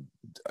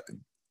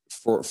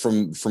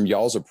 From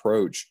y'all's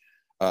approach,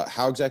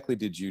 how exactly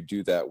did you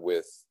do that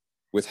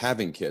with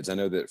having kids? I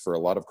know that for a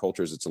lot of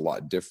cultures, it's a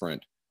lot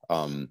different.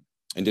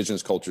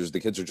 Indigenous cultures, the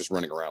kids are just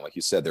running around, like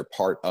you said.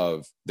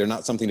 They're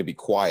not something to be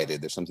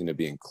quieted. They're something to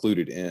be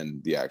included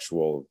in the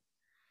actual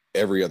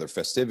every other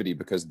festivity,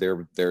 because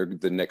they're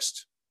the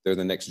next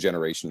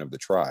generation of the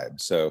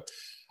tribe. So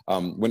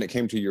when it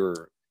came to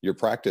your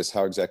practice,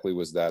 how exactly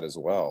was that as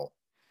well?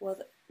 Well,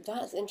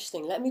 that's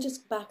interesting. Let me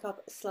just back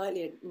up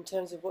slightly in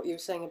terms of what you were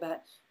saying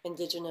about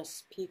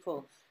Indigenous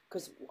people,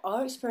 because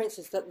our experience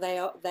is that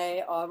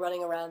they are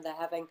running around, they're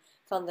having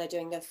fun, they're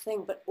doing their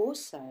thing, but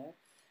also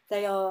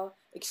they are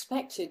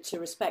expected to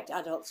respect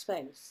adult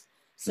space.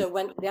 So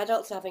when the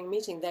adults are having a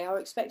meeting, they are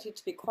expected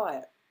to be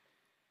quiet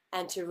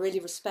and to really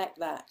respect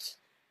that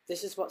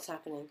this is what's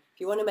happening.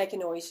 If you want to make a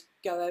noise,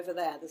 go over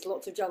there. There's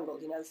lots of jungle,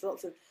 you know, there's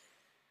lots of...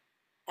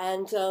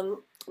 And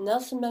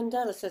Nelson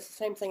Mandela says the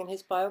same thing in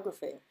his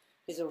biography,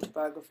 his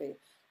autobiography,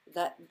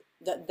 that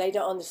they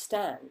don't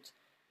understand,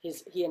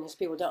 he and his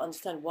people don't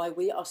understand why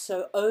we are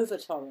so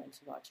over-tolerant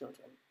of our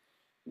children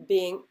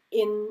being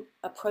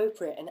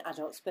inappropriate in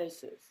adult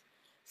spaces.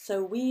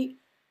 So we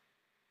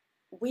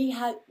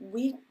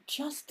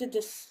just did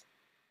this,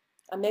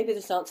 and maybe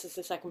this answers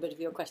the second bit of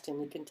your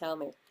question, you can tell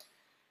me.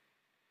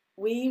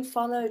 We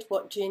followed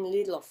what Jean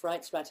Lidloff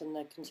writes about in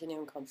the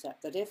continuum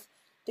concept, that if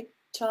the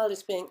child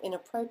is being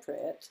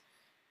inappropriate,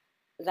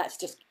 that's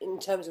just in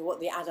terms of what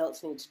the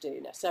adults need to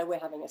do. Now, so we're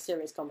having a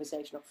serious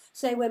conversation, or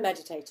say we're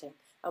meditating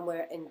and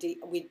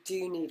we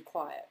do need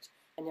quiet.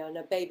 And you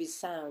know, babies'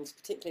 sounds,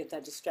 particularly if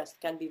they're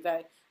distressed, can be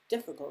very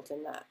difficult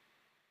in that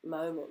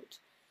moment.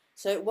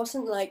 So it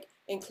wasn't like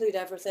include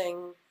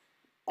everything,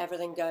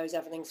 everything goes,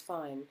 everything's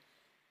fine.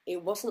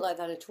 It wasn't like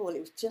that at all.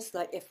 It was just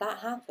like if that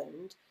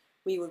happened,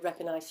 we would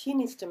recognize he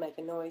needs to make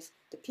a noise,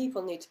 the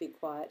people need to be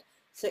quiet.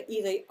 So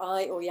either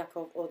I or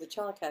Yakov or the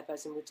childcare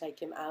person would take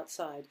him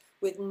outside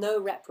with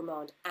no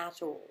reprimand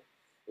at all.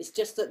 It's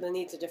just that the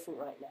needs are different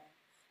right now.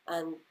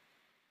 And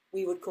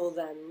we would call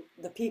them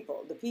the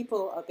people. The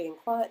people are being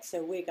quiet,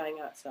 so we're going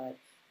outside.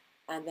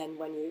 And then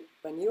when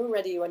you're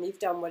ready, when you've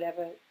done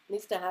whatever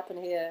needs to happen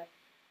here,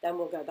 then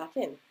we'll go back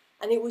in.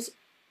 And it was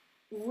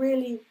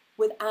really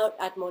without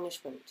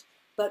admonishment,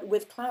 but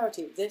with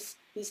clarity.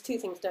 These two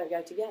things don't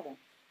go together.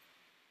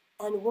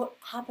 And what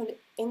happened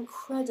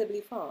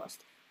incredibly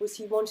fast was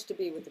he wanted to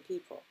be with the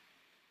people.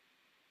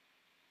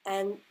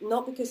 And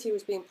not because he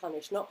was being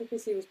punished, not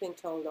because he was being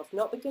told off,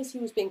 not because he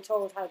was being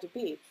told how to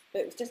be, but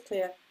it was just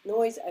clear,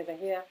 noise over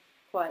here,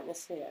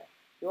 quietness here.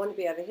 You want to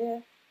be over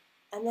here?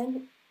 And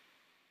then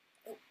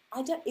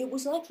it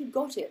was like he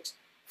got it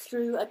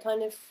through a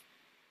kind of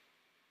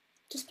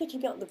just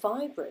picking up the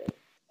vibe, really.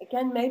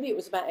 Again, maybe it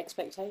was about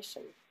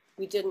expectation.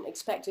 We didn't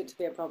expect it to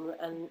be a problem,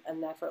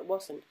 and therefore it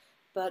wasn't.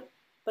 But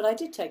I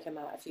did take him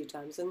out a few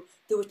times, and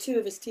there were two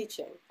of us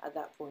teaching at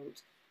that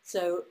point.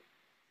 So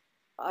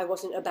I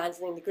wasn't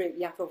abandoning the group.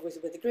 Yakov was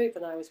with the group,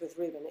 and I was with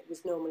Ruben. It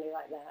was normally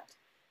like that.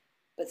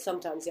 But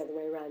sometimes the other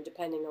way around,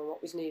 depending on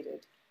what was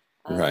needed.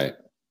 Right.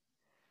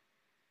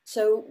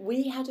 So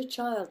we had a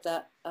child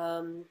that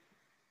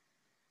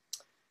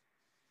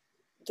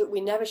that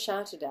we never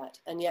shouted at,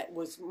 and yet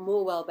was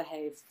more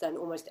well-behaved than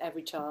almost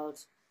every child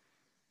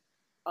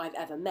I've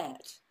ever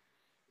met.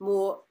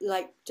 More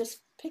like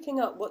just picking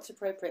up what's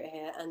appropriate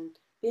here and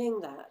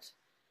being that.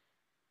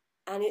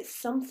 And it's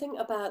something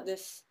about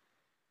this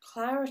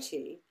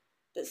clarity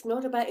that's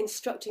not about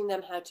instructing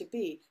them how to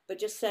be, but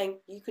just saying,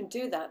 you can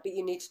do that, but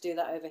you need to do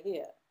that over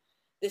here.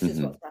 This is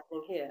what's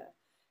happening here.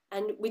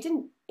 And we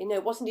didn't,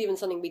 it wasn't even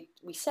something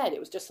we said, it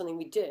was just something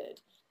we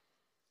did.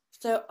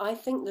 So I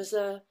think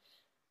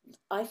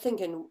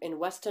in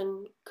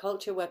Western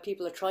culture where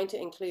people are trying to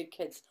include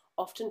kids,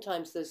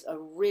 oftentimes there's a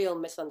real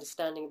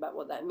misunderstanding about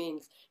what that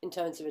means in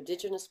terms of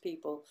indigenous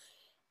people.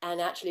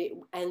 And actually it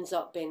ends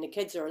up being the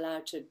kids are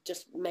allowed to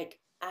just make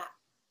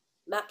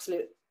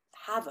absolute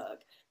havoc,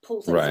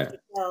 pull things into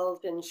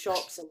shelves in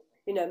shops and,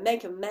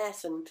 make a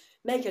mess and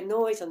make a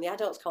noise, and the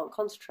adults can't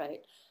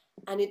concentrate.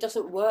 And it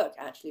doesn't work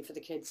actually for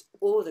the kids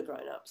or the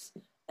grown-ups.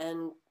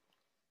 And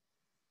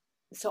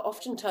so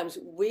oftentimes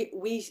we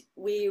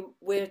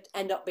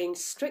end up being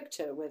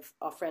stricter with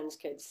our friends'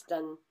 kids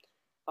than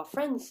our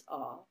friends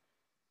are.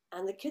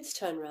 And the kids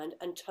turn around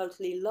and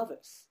totally love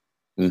us.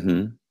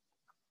 Mm-hmm.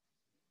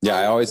 Yeah,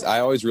 I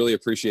always really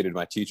appreciated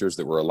my teachers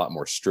that were a lot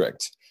more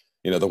strict.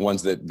 The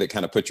ones that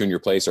kind of put you in your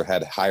place or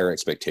had higher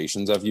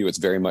expectations of you. It's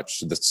very much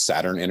the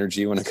Saturn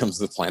energy when it comes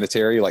to the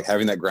planetary, like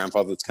having that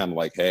grandfather that's kind of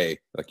like, hey,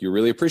 like you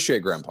really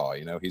appreciate grandpa,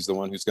 he's the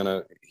one who's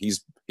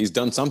he's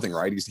done something,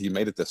 right? He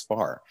made it this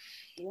far.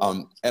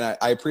 Yeah. And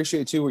I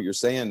appreciate too what you're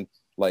saying,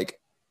 like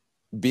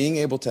being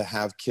able to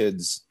have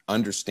kids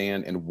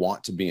understand and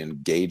want to be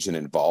engaged and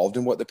involved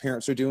in what the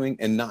parents are doing,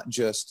 and not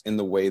just in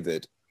the way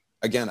that,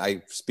 again,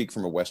 I speak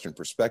from a Western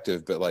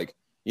perspective, but like,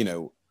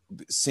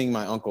 seeing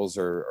my uncles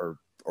or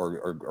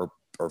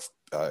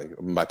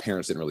my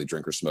parents didn't really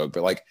drink or smoke,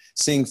 but like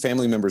seeing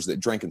family members that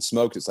drank and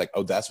smoked, it's like,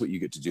 oh, that's what you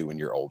get to do when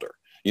you're older,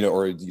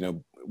 or,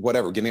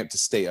 whatever, getting up to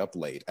stay up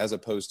late, as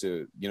opposed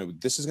to,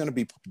 this is going to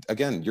be,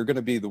 again, you're going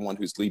to be the one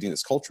who's leading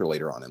this culture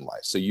later on in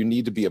life. So you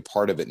need to be a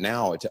part of it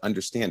now to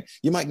understand.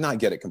 You might not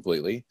get it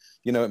completely,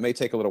 it may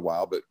take a little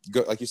while, but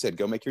go, like you said,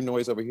 go make your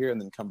noise over here and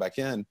then come back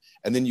in,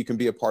 and then you can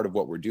be a part of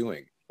what we're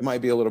doing. It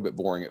might be a little bit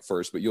boring at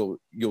first, but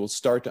you'll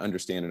start to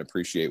understand and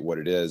appreciate what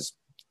it is.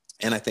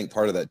 And I think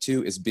part of that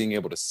too is being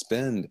able to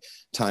spend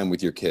time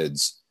with your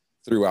kids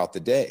throughout the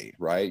day,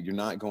 right? You're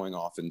not going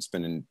off and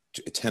spending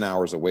 10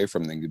 hours away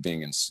from them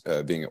being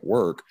at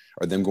work,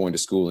 or them going to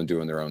school and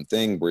doing their own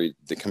thing, where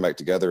they come back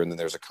together and then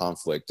there's a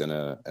conflict and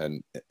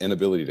an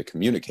inability to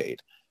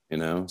communicate,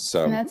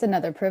 so. And that's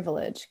another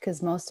privilege,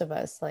 because most of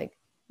us, like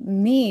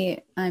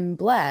me, I'm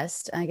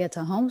blessed. I get to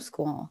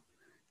homeschool.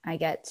 I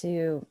get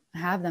to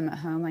have them at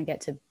home. I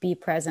get to be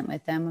present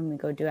with them when we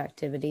go do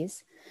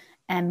activities.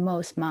 And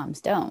most moms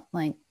don't.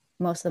 Like,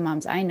 most of the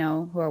moms I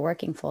know who are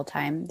working full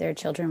time, their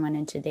children went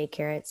into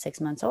daycare at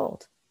 6 months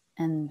old,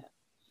 and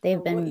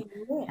they've been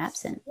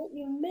absent. What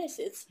you miss,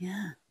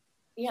 Yeah.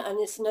 yeah, and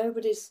it's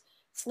nobody's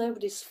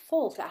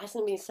fault. It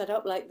hasn't been set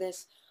up like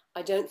this.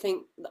 I don't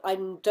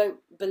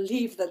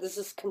believe that there's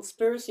this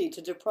conspiracy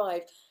to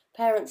deprive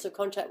parents of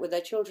contact with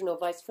their children or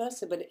vice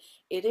versa, but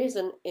it is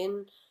an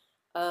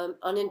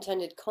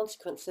unintended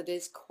consequence that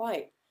is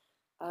quite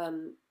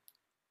um,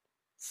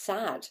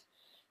 sad.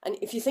 And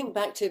if you think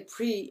back to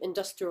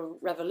pre-industrial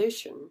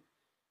revolution,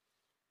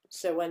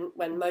 so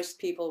when most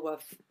people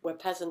were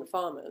peasant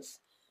farmers,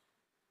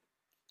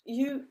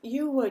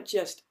 you were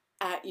just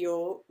at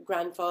your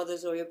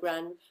grandfather's or your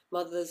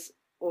grandmother's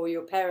or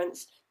your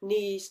parents'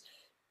 knees,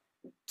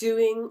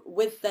 doing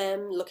with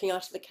them, looking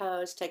after the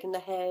cows, taking the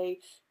hay,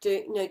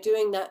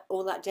 doing that,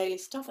 all that daily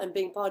stuff, and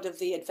being part of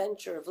the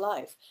adventure of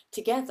life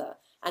together.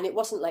 And it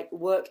wasn't like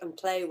work and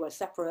play were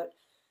separate.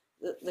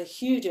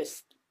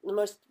 The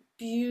most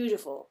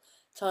beautiful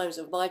times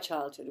of my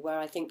childhood, where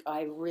I think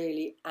I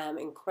really am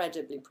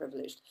incredibly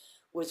privileged,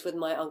 was with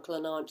my uncle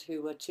and aunt,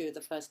 who were two of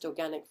the first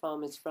organic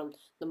farmers from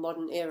the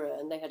modern era,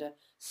 and they had a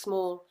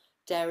small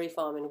dairy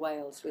farm in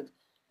Wales with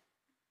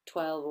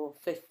 12,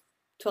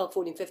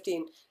 14,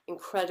 15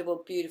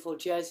 incredible, beautiful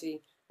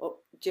Jersey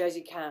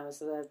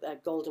cows.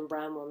 They're golden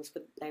brown ones,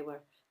 but they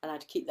were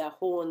allowed to keep their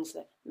horns.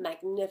 They're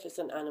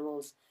magnificent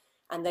animals,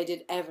 and they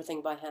did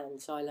everything by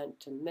hand. So I learned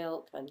to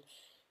milk and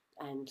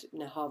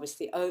harvest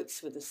the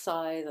oats with the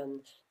scythe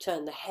and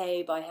turn the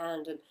hay by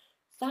hand. And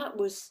that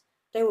was,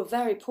 they were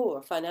very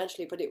poor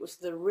financially, but it was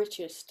the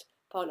richest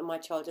part of my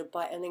childhood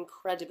by an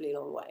incredibly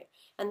long way.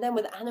 And then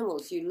with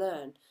animals, you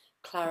learn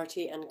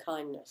clarity and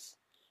kindness.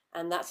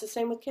 And that's the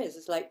same with kids.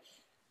 It's like,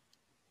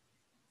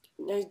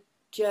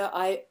 Joe,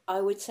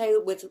 I would say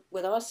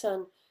with our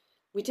son,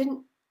 we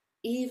didn't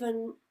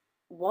even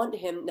want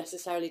him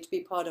necessarily to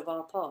be part of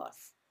our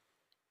path.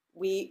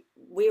 We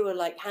were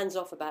like hands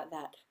off about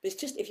that. But it's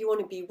just, if you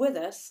want to be with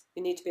us,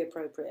 you need to be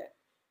appropriate.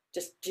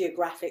 Just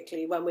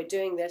geographically, when we're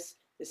doing this,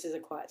 this is a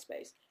quiet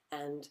space,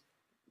 and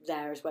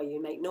there is where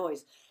you make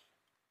noise.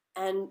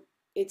 And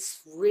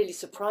it's really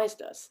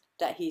surprised us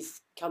that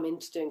he's come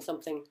into doing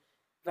something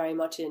very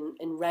much in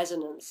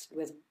resonance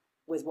with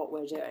what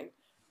we're doing.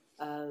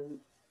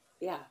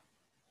 Yeah.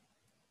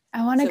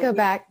 I want to go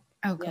back.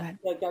 Oh, go ahead.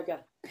 Go. I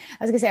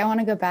was gonna say, I want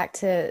to go back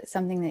to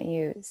something that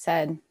you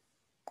said.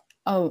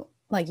 Oh,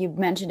 like you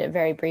mentioned it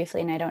very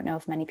briefly, and I don't know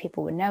if many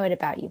people would know it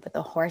about you, but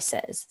the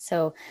horses.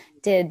 So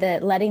did the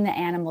letting the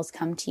animals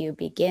come to you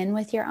begin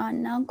with your aunt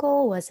and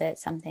uncle? Was it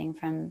something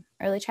from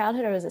early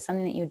childhood, or was it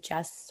something that you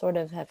just sort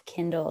of have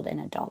kindled in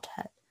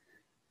adulthood?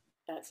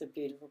 That's a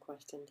beautiful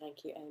question.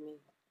 Thank you, Amy.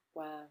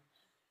 Wow.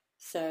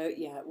 So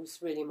yeah, it was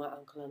really my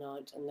uncle and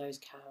aunt and those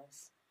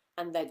cows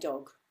and their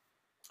dog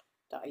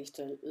that I used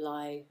to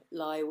lie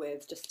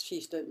with. Just she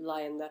used to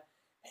lie in the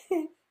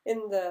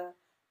in the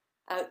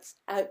out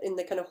in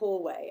the kind of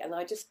hallway, and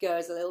I just go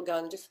as a little girl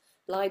and just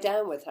lie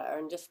down with her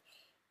and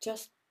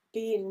just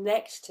be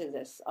next to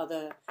this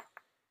other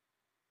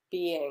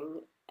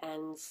being,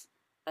 and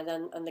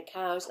the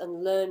cows,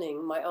 and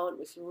learning. My aunt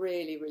was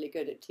really, really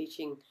good at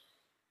teaching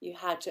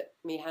how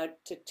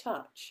to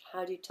touch.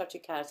 How do you touch a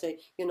cow so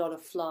you're not a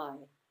fly?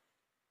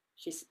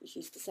 She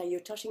used to say, you're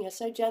touching her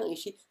so gently.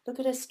 Look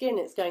at her skin,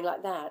 it's going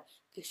like that,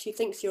 because she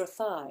thinks you're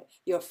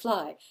you're a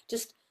fly.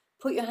 Just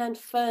put your hand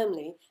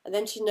firmly, and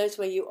then she knows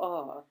where you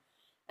are.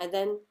 And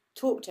then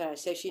talk to her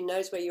so she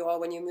knows where you are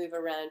when you move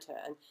around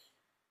her.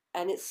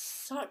 And it's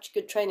such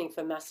good training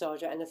for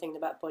massage or anything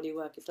about body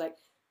work. It's like,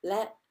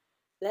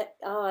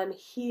 I'm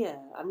here.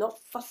 I'm not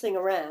fussing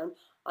around.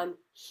 I'm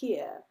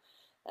here.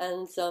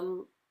 And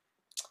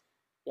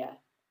yeah.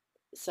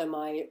 So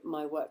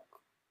my work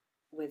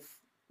with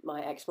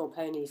my Exmoor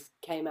ponies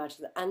came out of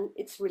that, and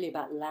it's really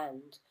about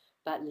land,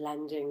 about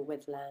landing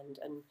with land,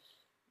 and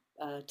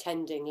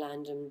tending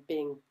land and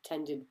being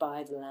tended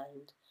by the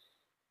land.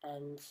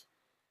 And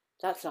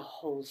that's a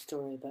whole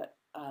story, but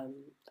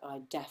I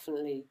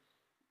definitely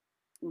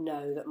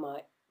know that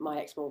my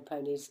Exmoor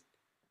ponies,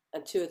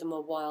 and two of them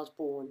are wild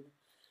born,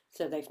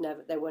 so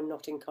they were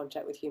not in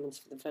contact with humans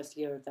for the first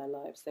year of their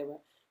lives. They were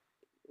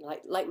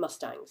like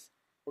Mustangs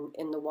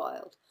in the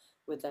wild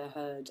with their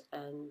herd.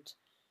 And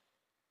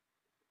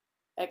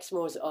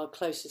Exmoors are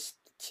closest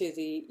to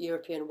the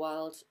European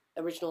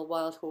original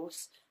wild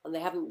horse, and they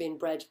haven't been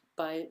bred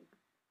by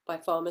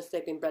farmers.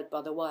 They've been bred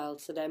by the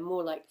wild, so they're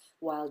more like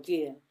wild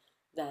deer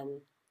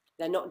than,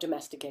 they're not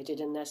domesticated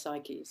in their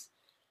psyches.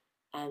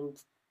 And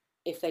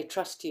if they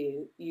trust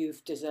you,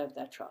 you've deserved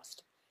their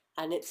trust.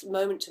 And it's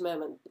moment to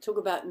moment. Talk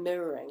about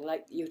mirroring,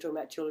 like you were talking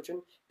about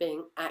children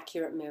being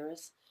accurate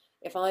mirrors.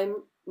 If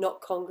I'm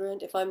not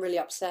congruent, if I'm really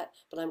upset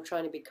but I'm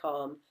trying to be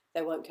calm,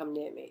 they won't come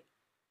near me.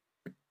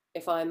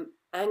 If I'm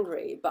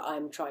angry but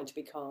I'm trying to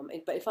be calm,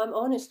 but if I'm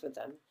honest with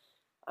them,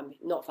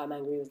 not if I'm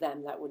angry with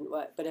them, that wouldn't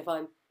work, but if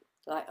I'm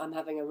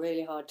having a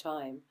really hard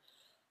time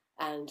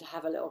and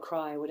have a little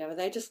cry or whatever,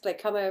 they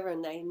come over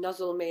and they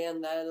nuzzle me,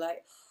 and they're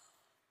like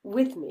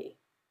with me.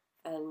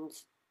 And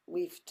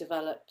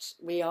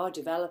we are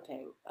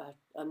developing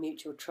a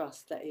mutual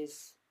trust that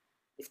is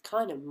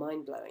kind of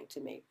mind-blowing to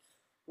me,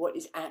 what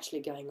is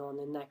actually going on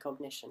in their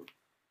cognition,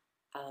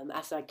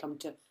 as I come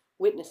to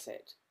witness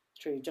it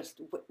through just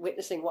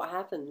witnessing what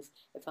happens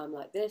if I'm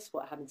like this,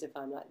 what happens if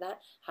I'm like that,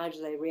 how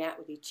do they react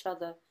with each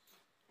other,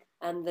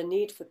 and the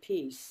need for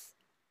peace.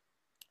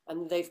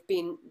 And they've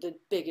been the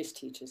biggest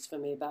teachers for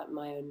me about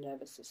my own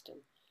nervous system,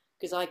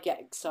 because I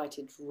get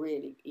excited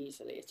really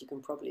easily, as you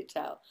can probably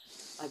tell.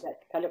 I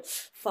get kind of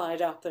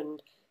fired up,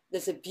 and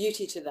there's a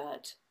beauty to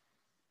that,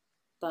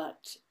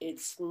 but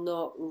it's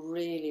not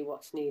really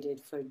what's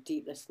needed for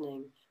deep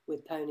listening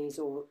with ponies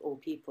or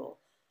people,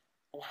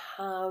 and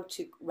how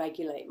to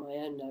regulate my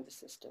own nervous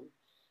system,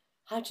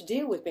 how to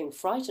deal with being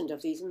frightened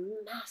of these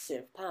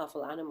massive,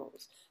 powerful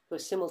animals who are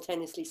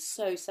simultaneously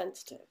so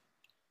sensitive.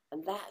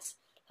 And that's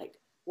like,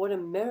 what a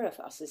mirror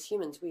for us as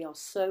humans. We are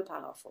so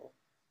powerful.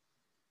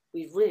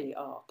 We really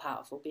are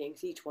powerful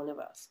beings, each one of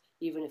us,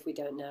 even if we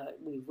don't know it.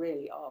 We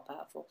really are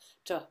powerful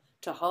to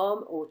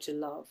harm or to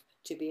love,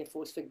 to be a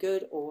force for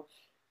good or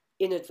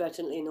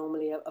inadvertently,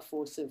 normally a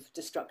force of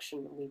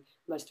destruction.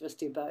 Most of us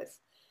do both,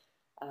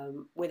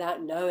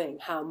 without knowing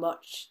how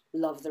much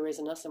love there is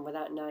in us and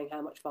without knowing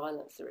how much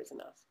violence there is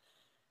in us.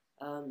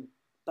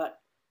 But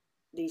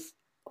these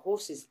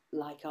horses,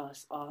 like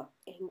us, are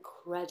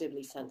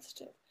incredibly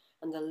sensitive,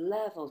 and the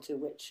level to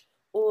which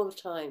all the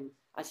time,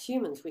 as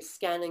humans, we're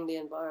scanning the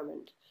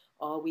environment.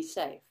 Are we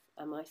safe?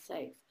 Am I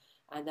safe?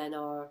 And then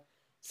our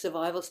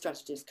survival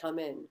strategies come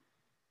in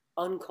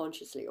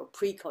unconsciously or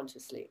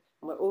pre-consciously,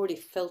 and we're already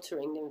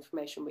filtering the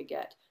information we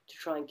get to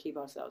try and keep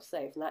ourselves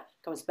safe. And that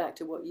comes back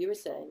to what you were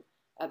saying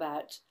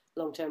about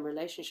long-term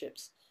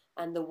relationships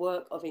and the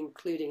work of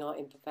including our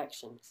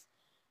imperfections.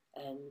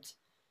 And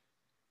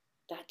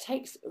that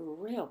takes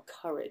real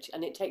courage,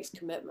 and it takes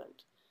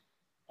commitment.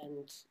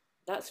 And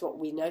that's what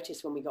we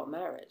noticed when we got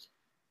married.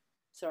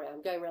 Sorry,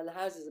 I'm going around the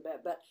houses a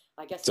bit, but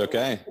I guess it's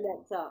okay.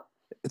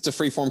 It's a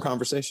free-form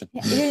conversation.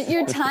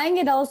 You're tying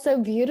it all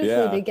so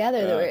beautifully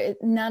together.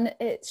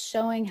 It's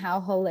showing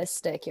how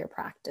holistic your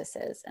practice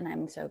is, and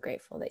I'm so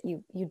grateful that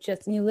you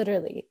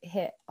literally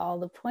hit all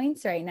the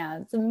points right now.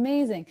 It's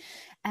amazing,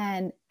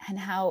 and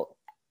how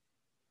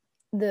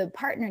the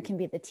partner can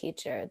be the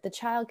teacher, the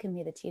child can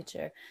be the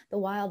teacher, the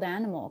wild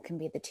animal can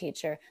be the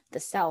teacher, the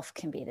self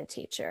can be the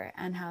teacher,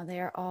 and how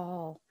they're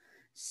all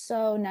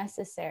so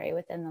necessary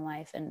within the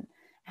life, and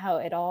how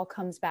it all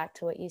comes back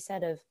to what you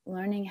said of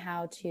learning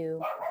how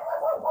to,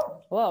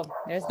 whoa,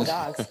 there's the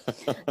dogs.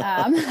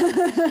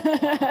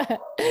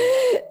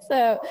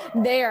 So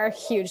they are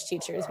huge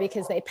teachers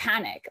because they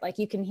panic. Like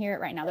you can hear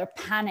it right now. They're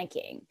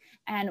panicking.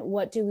 And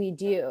what do we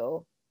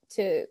do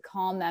to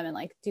calm them? And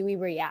like, do we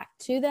react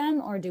to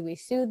them or do we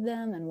soothe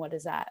them? And what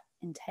does that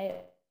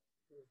entail?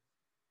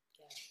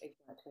 Yeah,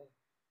 exactly.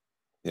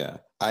 Yeah.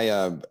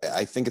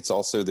 I think it's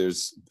also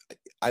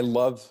I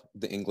love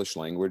the English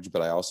language,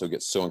 but I also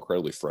get so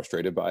incredibly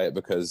frustrated by it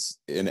because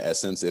in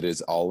essence, it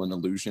is all an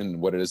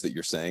illusion. What it is that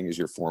you're saying is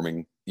you're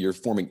forming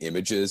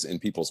images in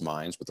people's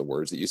minds with the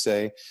words that you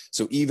say.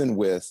 So even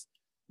with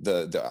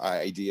the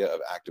idea of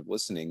active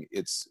listening,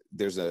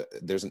 there's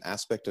an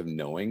aspect of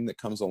knowing that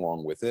comes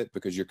along with it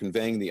because you're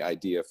conveying the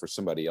idea for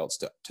somebody else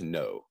to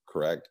know,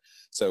 correct?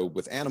 So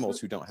with animals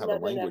who don't have a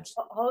language.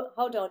 No.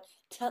 Hold on.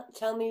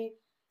 Tell me,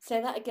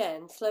 say that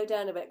again. Slow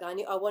down a bit.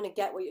 I want to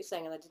get what you're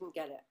saying and I didn't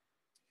get it.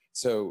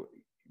 So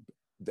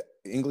the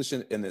English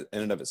in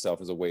and of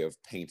itself is a way of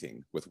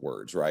painting with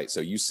words, right?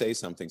 So you say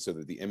something so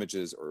that the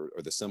images or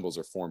the symbols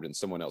are formed in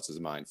someone else's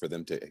mind for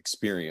them to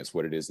experience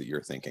what it is that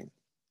you're thinking.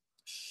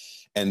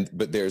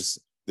 But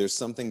there's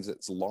something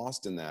that's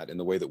lost in that, in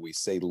the way that we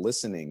say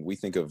listening. We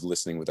think of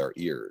listening with our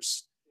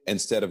ears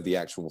instead of the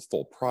actual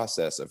full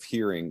process of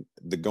hearing,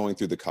 going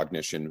through the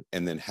cognition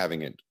and then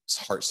having it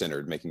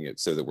heart-centered, making it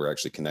so that we're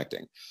actually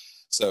connecting.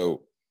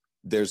 So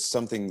there's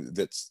something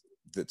that's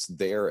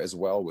there as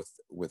well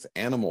with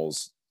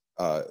animals,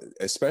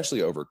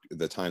 especially over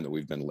the time that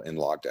we've been in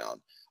lockdown.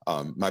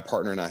 My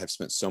partner and I have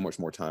spent so much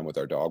more time with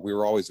our dog. We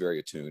were always very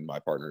attuned. My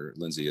partner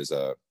Lindsay is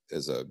a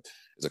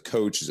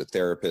coach, she's a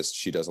therapist.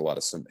 She's done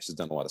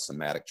a lot of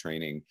somatic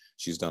training.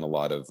 She's done a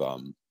lot of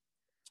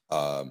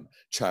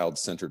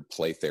child-centered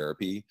play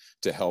therapy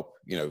to help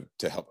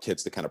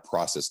kids to kind of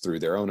process through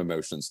their own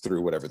emotions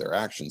through whatever their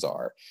actions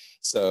are.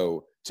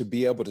 So to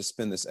be able to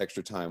spend this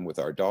extra time with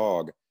our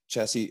dog,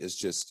 Chessie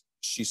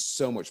she's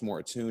so much more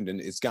attuned,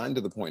 and it's gotten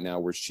to the point now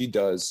where she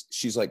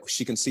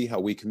can see how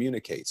we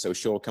communicate. So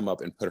she'll come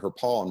up and put her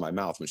paw on my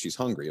mouth when she's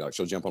hungry. Like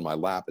she'll jump on my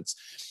lap. It's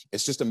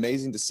just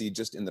amazing to see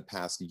just in the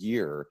past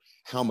year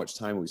how much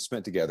time we've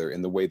spent together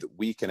in the way that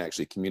we can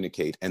actually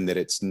communicate, and that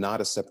it's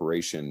not a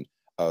separation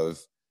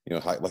of,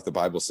 like the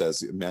Bible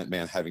says,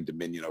 man having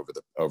dominion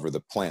over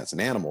the plants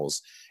and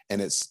animals.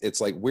 And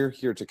it's like we're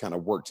here to kind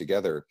of work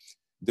together,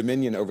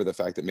 dominion over the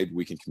fact that maybe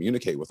we can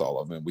communicate with all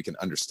of them and we can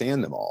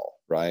understand them all,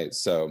 right?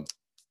 So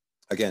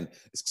again,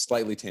 it's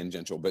slightly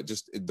tangential, but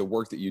just the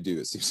work that you do,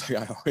 it seems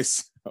like I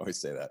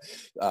always say that.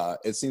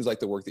 It seems like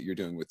the work that you're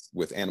doing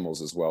with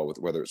animals as well, with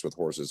whether it's with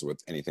horses,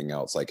 with anything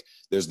else, like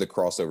there's the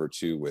crossover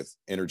too with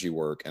energy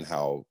work and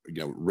how,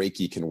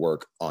 Reiki can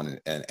work on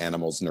an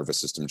animal's nervous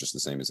system just the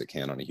same as it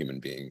can on a human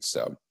being.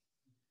 So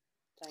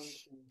thank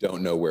you.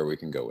 don't know where we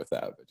can go with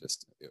that, but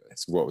just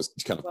it's what was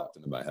kind of popped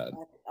into my head.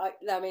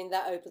 I mean,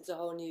 that opens a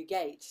whole new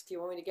gate. Do you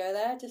want me to go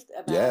there? Just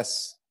about.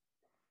 Yes.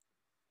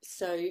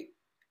 So,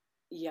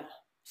 yeah.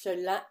 So,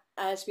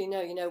 as we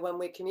know, when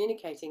we're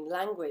communicating,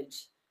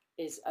 language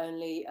is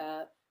only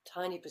a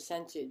tiny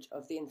percentage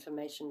of the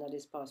information that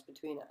is passed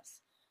between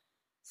us.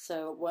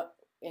 So, what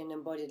in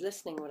embodied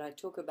listening, what I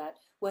talk about,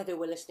 whether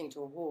we're listening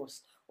to a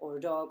horse or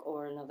a dog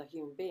or another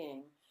human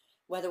being,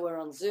 whether we're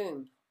on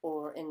Zoom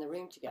or in the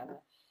room together,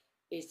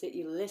 is that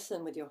you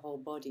listen with your whole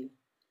body,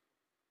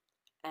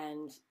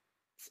 and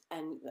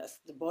that's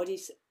the body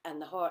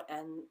and the heart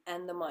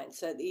and the mind.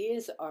 So the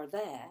ears are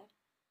there,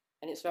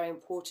 and it's very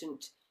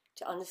important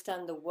to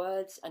understand the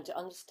words and to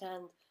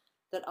understand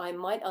that I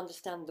might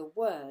understand the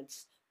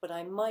words, but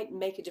I might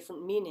make a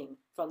different meaning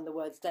from the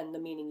words than the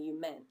meaning you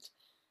meant.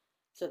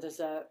 So there's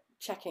a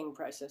checking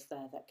process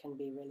there that can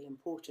be really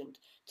important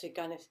to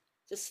kind of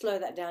just slow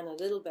that down a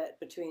little bit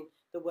between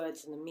the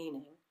words and the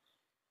meaning.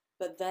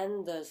 But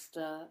then there's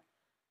the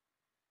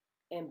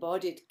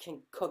embodied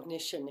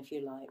cognition, if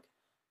you like.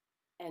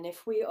 And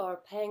if we are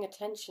paying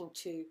attention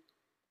to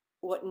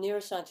what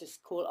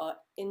neuroscientists call our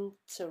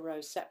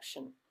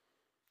interoception,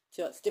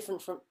 so it's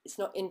different from, it's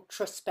not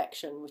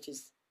introspection, which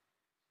is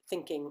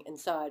thinking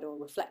inside or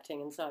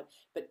reflecting inside,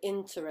 but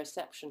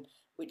interoception,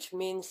 which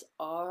means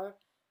our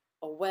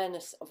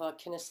awareness of our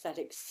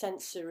kinesthetic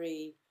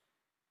sensory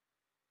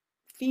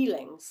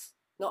feelings,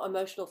 not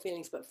emotional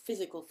feelings, but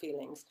physical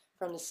feelings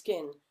from the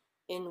skin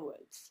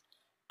inwards.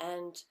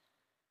 And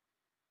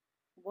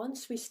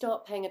once we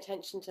start paying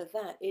attention to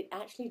that, it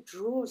actually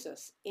draws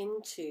us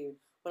into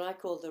what I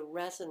call the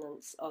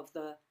resonance of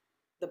the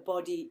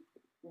body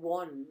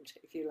wand,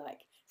 if you like.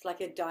 It's like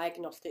a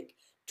diagnostic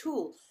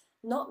tool,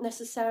 not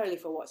necessarily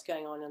for what's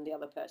going on in the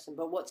other person,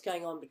 but what's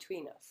going on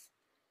between us.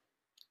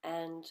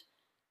 And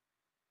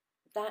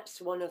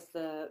that's one of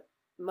the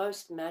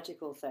most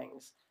magical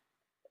things,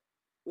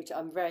 which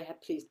I'm very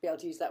pleased to be able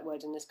to use that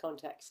word in this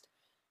context,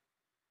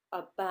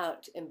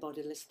 about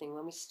embodied listening.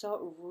 When we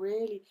start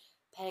really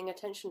paying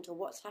attention to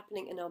what's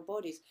happening in our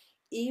bodies,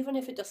 even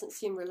if it doesn't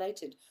seem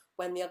related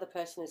when the other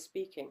person is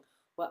speaking,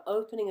 we're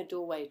opening a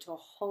doorway to a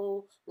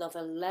whole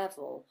another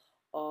level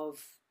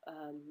of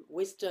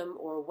wisdom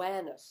or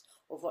awareness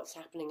of what's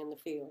happening in the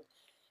field.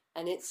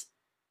 And it's,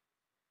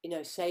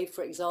 say,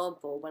 for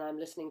example, when I'm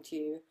listening to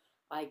you,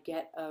 I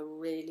get a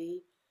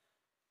really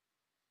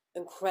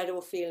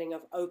incredible feeling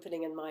of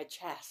opening in my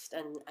chest,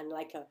 and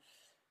like a,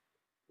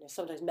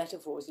 sometimes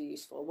metaphors are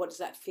useful. What does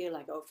that feel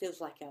like? Oh, it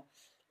feels like a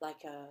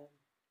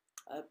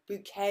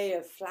bouquet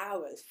of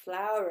flowers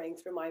flowering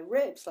through my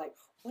ribs. Like,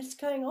 what's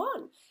going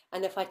on?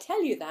 And if I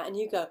tell you that and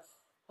you go,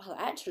 well,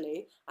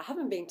 actually, I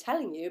haven't been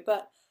telling you,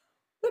 but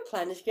we're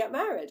planning to get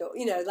married, or,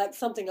 like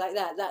something like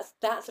that.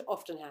 That's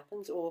often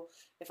happens. Or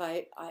if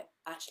I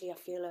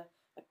feel a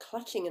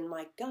clutching in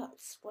my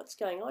guts. What's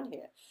going on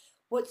here?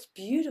 What's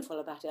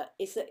beautiful about it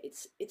is that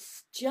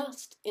it's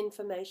just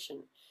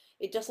information.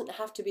 It doesn't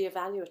have to be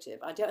evaluative.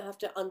 I don't have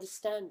to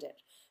understand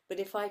it. But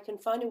if I can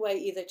find a way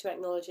either to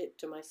acknowledge it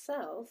to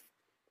myself,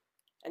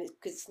 and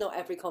because it's not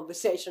every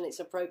conversation it's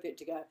appropriate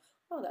to go,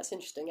 oh, that's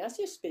interesting. As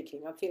you're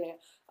speaking, I'm feeling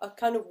a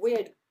kind of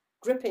weird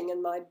gripping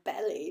in my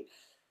belly.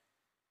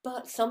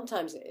 But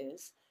sometimes it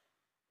is.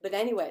 But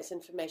anyway, it's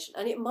information.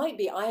 And it might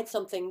be I had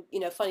something,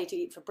 funny to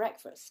eat for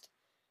breakfast.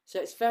 So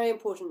it's very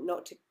important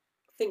not to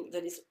think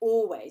that it's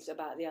always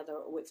about the other,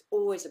 or it's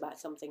always about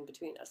something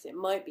between us. It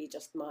might be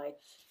just my,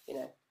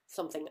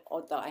 something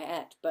odd that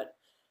I ate. But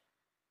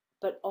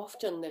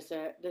often there's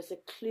a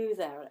clue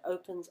there. It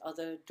opens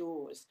other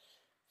doors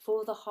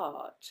for the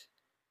heart.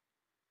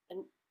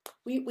 And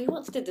we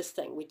once did this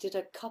thing. We did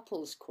a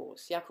couples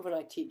course. Jakob and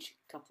I teach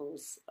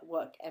couples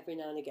work every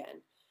now and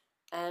again.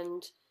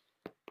 And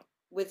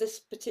with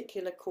this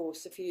particular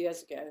course a few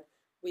years ago,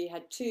 we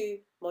had 2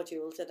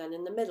 modules, and then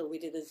in the middle we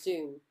did a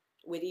Zoom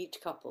with each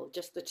couple,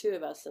 just the 2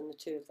 of us and the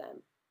 2 of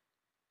them.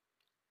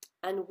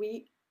 And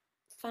we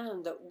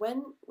found that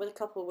when a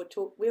couple would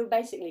talk, we were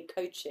basically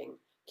coaching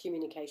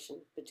communication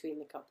between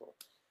the couple.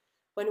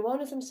 When one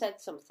of them said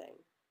something,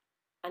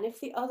 and if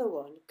the other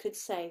one could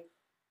say,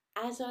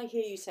 as I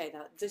hear you say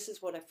that, this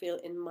is what I feel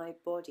in my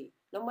body,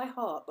 not my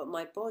heart, but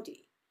my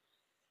body.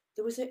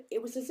 It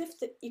was as if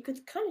that you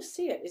could kind of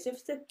see it, as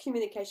if the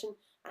communication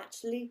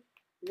actually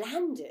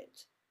landed.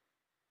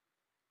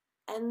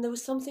 And there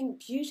was something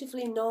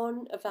beautifully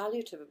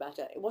non-evaluative about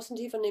it. It wasn't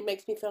even, it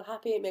makes me feel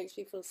happy, it makes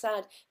me feel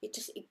sad. It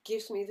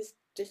gives me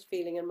this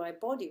feeling in my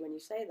body when you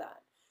say that.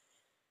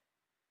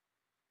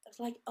 It's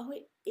like, oh,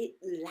 it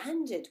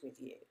landed with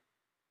you.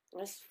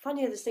 And it's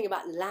funny, this thing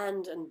about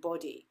land and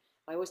body.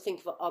 I always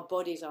think of our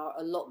bodies are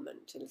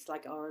allotment, and it's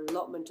like our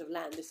allotment of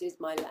land. This is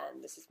my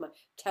land. This is my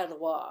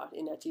terroir,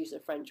 to use a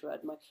French word,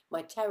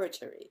 my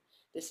territory.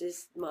 This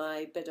is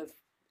my bit of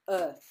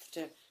earth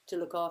to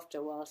look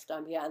after whilst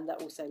I'm here, and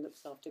that also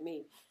looks after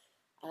me.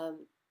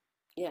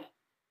 Yeah.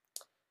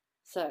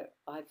 So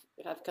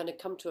I've kind of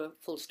come to a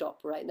full stop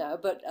right now,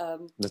 but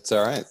that's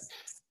all right.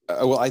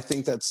 Well, I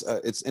think that's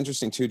it's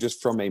interesting too,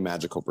 just from a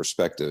magical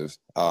perspective.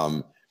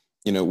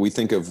 We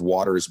think of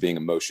water as being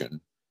emotion,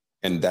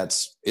 and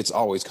it's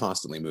always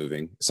constantly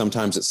moving.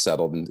 Sometimes it's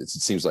settled and it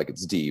seems like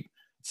it's deep.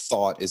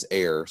 Thought is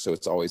air, so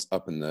it's always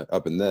up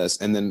in this.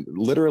 And then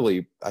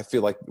literally, I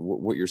feel like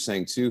what you're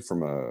saying too,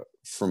 from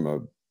a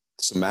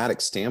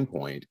somatic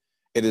standpoint,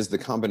 it is the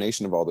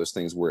combination of all those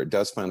things where it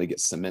does finally get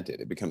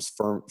cemented. It becomes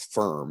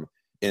firm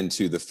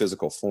into the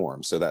physical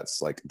form. So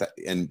that's like that.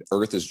 And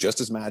earth is just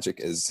as magic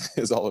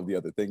as all of the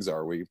other things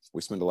are. We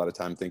spend a lot of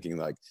time thinking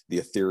like the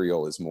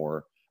ethereal is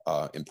more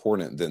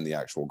important than the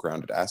actual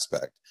grounded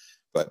aspect.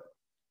 But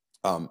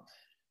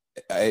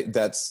I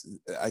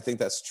think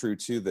that's true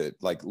too, that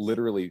like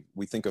literally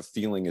we think of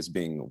feeling as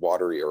being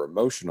watery or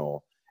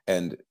emotional.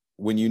 And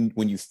when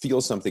you feel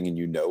something and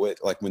you know it,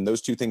 like when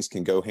those two things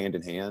can go hand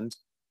in hand,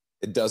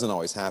 it doesn't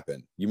always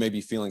happen. You may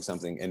be feeling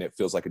something and it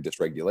feels like a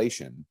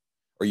dysregulation,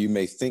 or you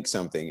may think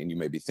something and you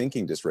may be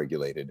thinking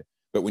dysregulated,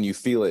 but when you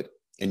feel it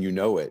and you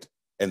know it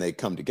and they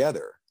come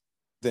together,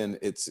 then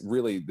it's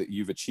really that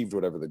you've achieved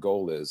whatever the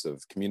goal is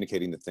of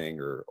communicating the thing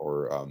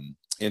or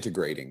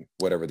integrating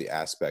whatever the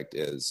aspect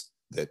is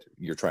that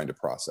you're trying to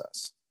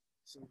process.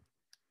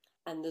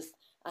 And there's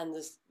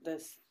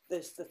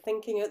the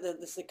thinking at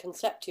the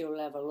conceptual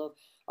level of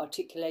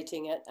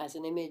articulating it as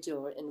an image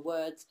or in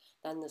words.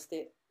 Then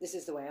this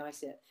is the way I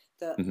see it,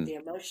 the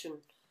emotion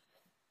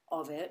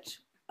of it,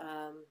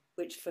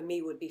 which for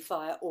me would be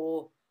fire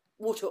or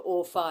water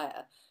or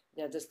fire.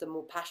 There's the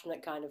more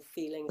passionate kind of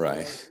feelings, right,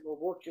 and the more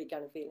watery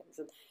kind of feelings,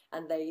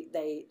 and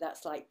they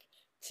that's like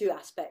two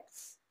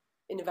aspects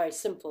in a very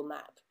simple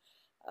map.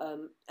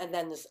 And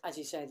then there's, as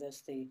you say,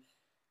 there's the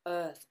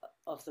earth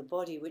of the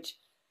body, which,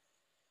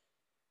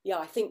 yeah,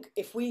 I think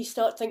if we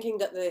start thinking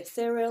that the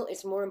ethereal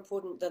is more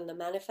important than the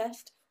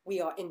manifest,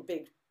 we are in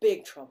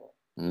big trouble.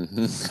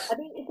 Mm-hmm. I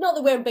mean, it's not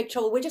that we're in big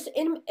trouble, we're just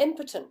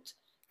impotent.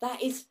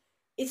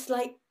 It's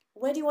like,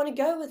 where do you want to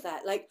go with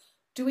that? Like,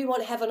 do we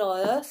want heaven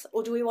on earth,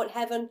 or do we want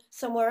heaven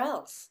somewhere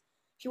else?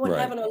 If you want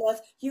right. heaven on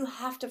earth, you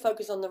have to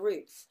focus on the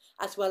roots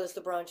as well as the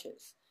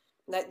branches.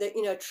 Like,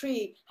 a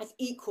tree has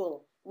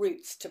equal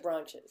roots to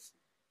branches.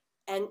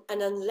 And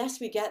unless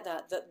we get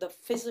that the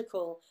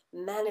physical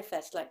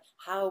manifest, like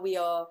how we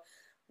are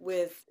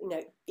with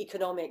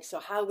economics, or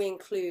how we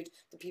include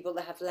the people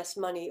that have less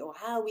money, or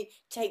how we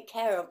take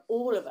care of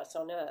all of us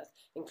on earth,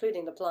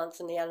 including the plants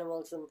and the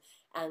animals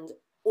and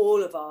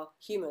all of our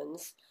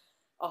humans,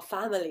 our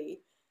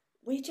family,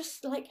 we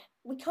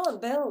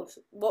can't build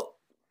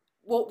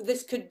what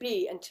this could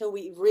be until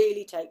we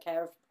really take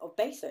care of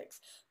basics,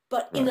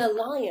 but in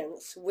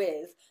alliance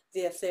with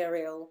the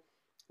ethereal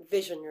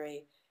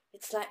visionary.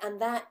 It's like,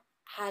 and that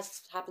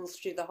happens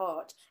through the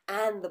heart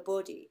and the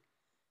body,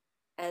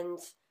 and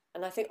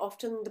I think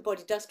often the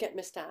body does get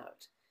missed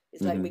out.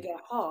 It's like we get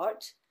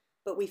heart,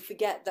 but we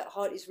forget that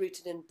heart is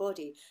rooted in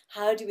body.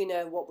 How do we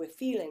know what we're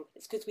feeling?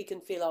 It's because we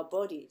can feel our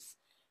bodies.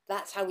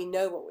 That's how we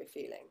know what we're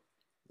feeling.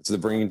 It's the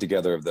bringing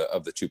together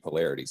of the two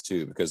polarities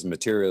too, because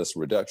materialist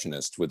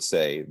reductionists would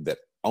say that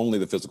only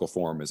the physical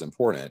form is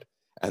important,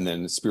 and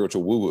then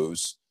spiritual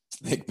woo-woos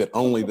think that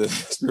only the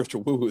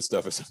spiritual woo-woo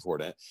stuff is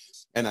important.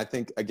 And I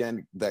think,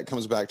 again, that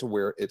comes back to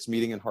where it's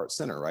meeting in heart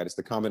center, right? It's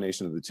the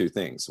combination of the two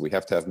things. We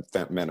have to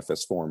have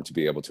manifest form to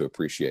be able to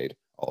appreciate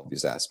all of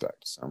these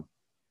aspects. So,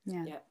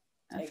 yeah.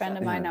 A friend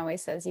of mine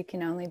always says you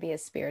can only be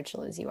as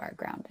spiritual as you are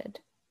grounded.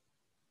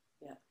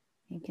 Yeah.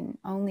 You can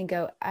only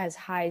go as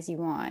high as you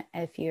want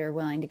if you're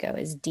willing to go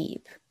as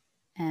deep.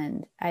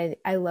 And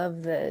I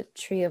love the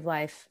Tree of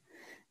Life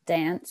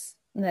dance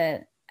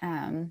that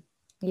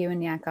you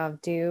and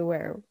Yakov do,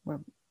 where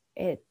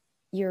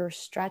you're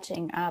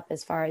stretching up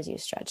as far as you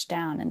stretch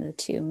down, and the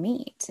two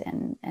meet,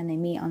 and they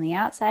meet on the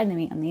outside and they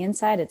meet on the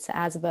inside. It's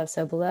as above,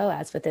 so below,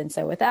 as within,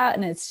 so without.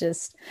 And it's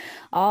just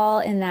all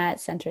in that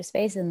center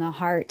space. And the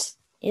heart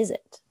is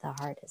it. The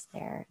heart is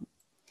there.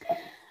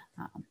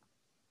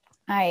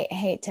 I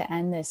hate to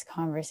end this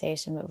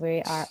conversation, but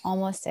we are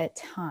almost at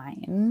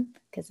time,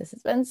 because this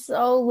has been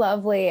so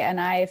lovely.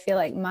 And I feel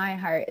like my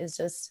heart is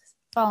just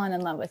fallen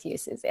in love with you,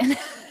 Susannah.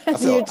 I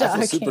feel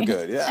super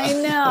good. Yeah, I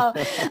know.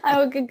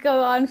 I could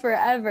go on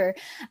forever.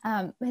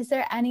 Is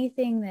there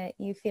anything that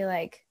you feel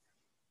like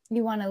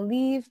you want to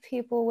leave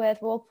people with?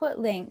 We'll put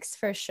links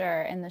for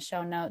sure in the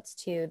show notes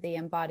to the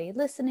embodied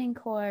listening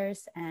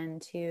course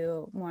and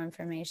to more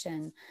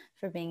information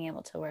for being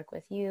able to work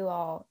with you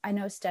all. I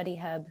know Study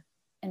Hub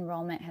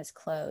enrollment has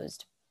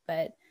closed,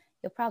 but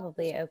you'll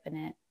probably open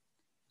it.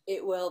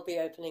 It will be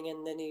opening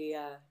in the new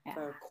year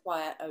for a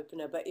quiet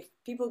opener. But if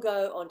people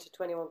go onto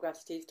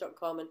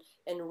 21gratitudes.com and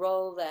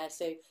enroll there,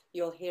 so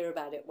you'll hear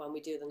about it when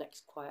we do the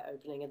next quiet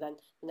opening. And then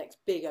the next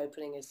big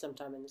opening is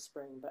sometime in the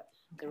spring. But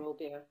there will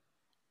be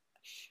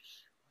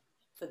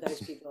for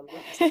those people on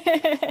the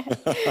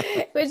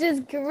website. Which is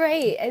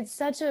great. It's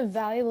such a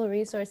valuable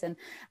resource. And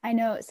I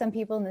know some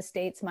people in the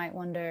States might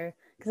wonder,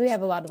 because we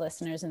have a lot of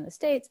listeners in the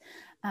States,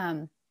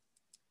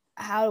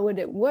 how would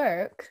it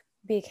work?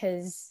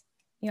 Because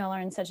y'all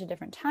are in such a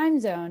different time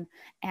zone.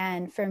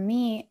 And for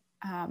me,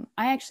 I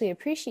actually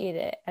appreciate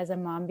it as a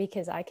mom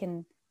because I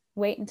can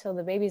wait until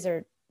the babies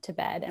are to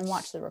bed and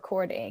watch the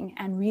recording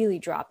and really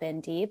drop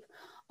in deep.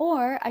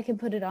 Or I can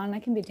put it on, I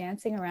can be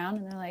dancing around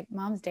and they're like,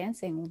 Mom's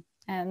dancing,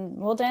 and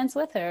we'll dance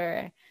with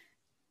her.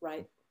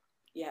 Right.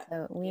 Yeah.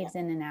 So it weaves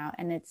in and out,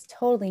 and it's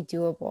totally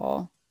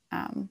doable.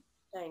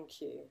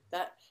 Thank you.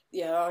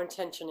 Our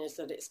intention is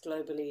that it's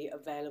globally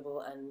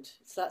available, and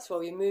so that's why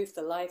we move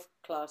the live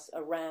class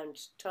around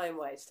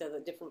time-wise so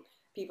that different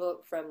people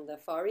from the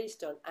Far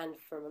East and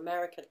from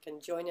America can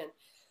join in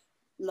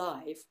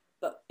live,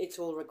 but it's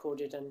all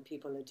recorded and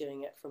people are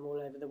doing it from all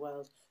over the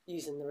world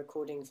using the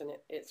recordings, and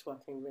it's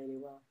working really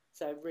well.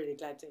 So I'm really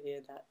glad to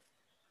hear that.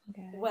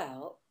 Okay.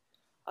 Well,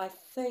 I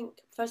think,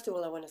 first of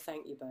all, I want to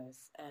thank you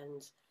both,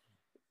 and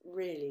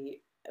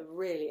really,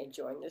 really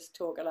enjoying this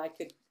talk, and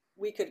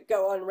we could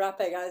go on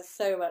rapping. I have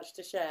so much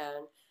to share,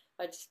 and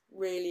I just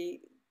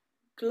really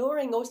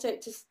glorying also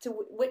to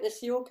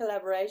witness your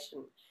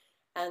collaboration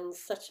and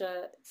such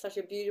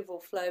a beautiful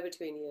flow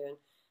between you. And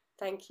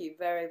thank you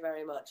very,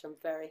 very much. I'm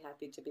very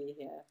happy to be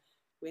here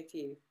with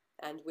you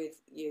and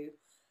with you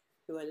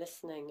who are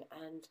listening.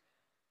 And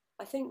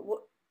I think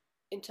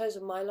in terms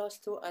of my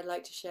last thought, I'd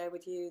like to share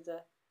with you,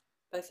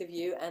 both of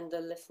you and the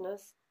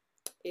listeners,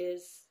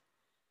 is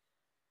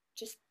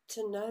just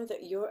to know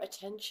that your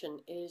attention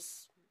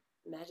is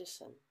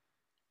medicine.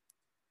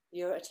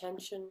 Your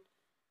attention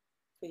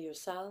for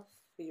yourself,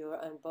 for your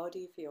own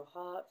body, for your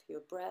heart, for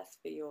your breath,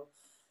 for your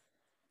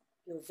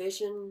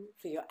vision,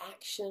 for your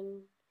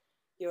action,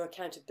 your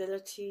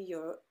accountability,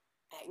 your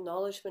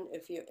acknowledgement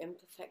of your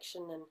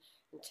imperfection, and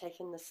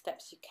taking the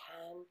steps you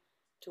can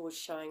towards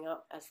showing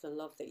up as the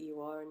love that you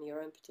are in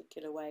your own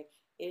particular way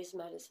is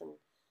medicine.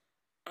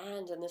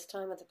 And in this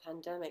time of the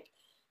pandemic,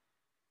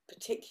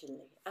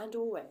 particularly and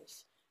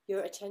always,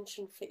 your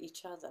attention for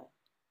each other,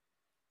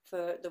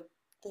 for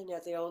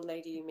the old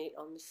lady you meet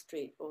on the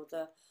street, or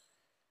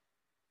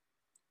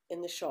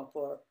in the shop,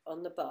 or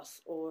on the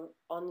bus, or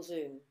on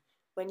Zoom.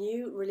 When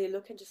you really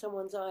look into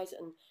someone's eyes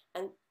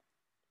and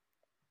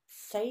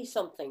say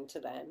something to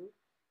them,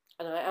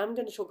 and I am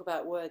going to talk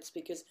about words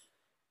because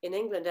in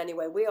England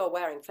anyway, we are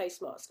wearing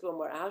face masks when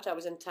we're out. I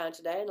was in town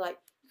today and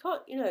you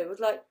can't, it was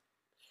like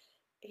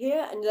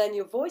here, and then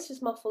your voice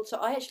is muffled. So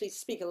I actually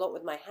speak a lot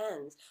with my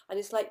hands, and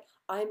it's like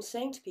I'm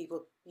saying to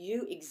people,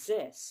 you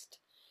exist.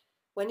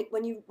 When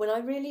I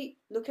really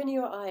look in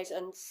your eyes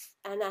and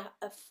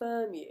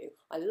affirm you,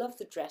 I love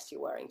the dress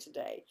you're wearing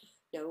today.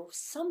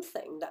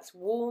 Something that's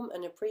warm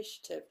and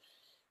appreciative.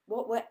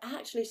 What we're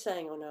actually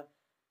saying on a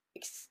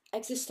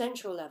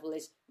existential level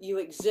is you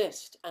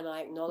exist, and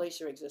I acknowledge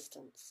your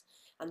existence.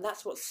 And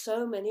that's what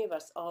so many of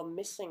us are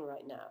missing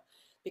right now,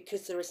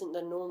 because there isn't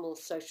the normal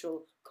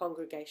social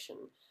congregation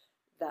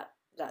that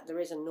there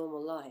is in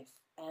normal life.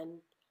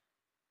 And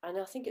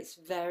I think it's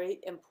very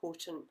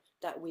important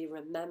that we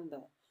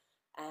remember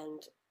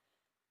and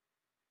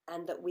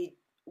that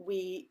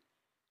we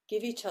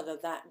give each other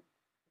that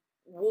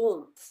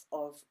warmth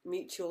of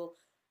mutual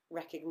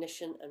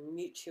recognition and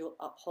mutual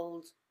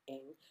upholding,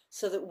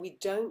 so that we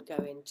don't go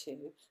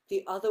into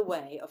the other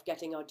way of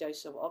getting our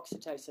dose of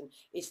oxytocin,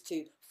 is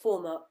to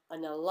form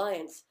an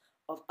alliance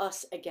of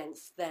us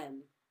against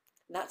them.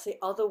 That's the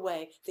other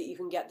way that you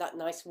can get that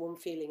nice warm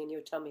feeling in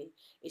your tummy,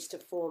 is to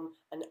form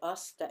an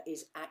us that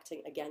is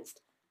acting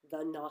against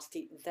the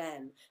nasty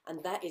them.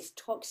 And that is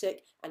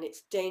toxic, and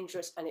it's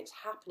dangerous, and it's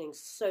happening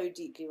so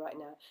deeply right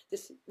now.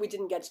 This we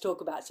didn't get to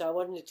talk about, so I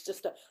wanted to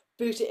just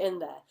boot it in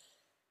there.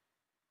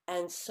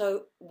 And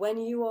so when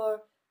you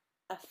are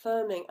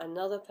affirming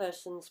another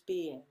person's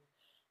being,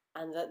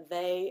 and that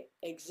they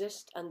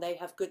exist and they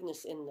have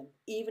goodness in them,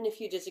 even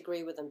if you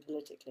disagree with them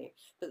politically,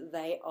 but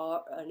they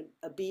are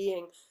a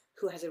being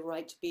who has a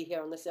right to be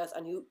here on this earth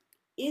and who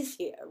is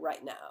here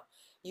right now.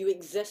 You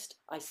exist,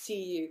 I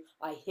see you,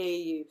 I hear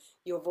you,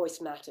 your voice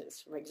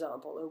matters, for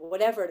example, or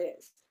whatever it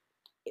is.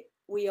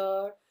 We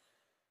are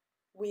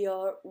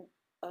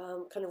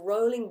kind of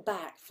rolling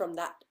back from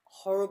that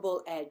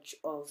horrible edge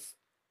of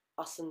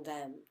us and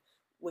them,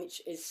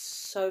 which is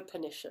so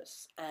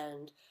pernicious,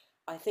 and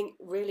I think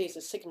really is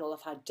a signal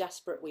of how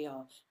desperate we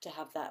are to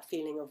have that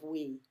feeling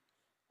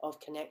of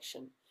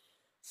connection.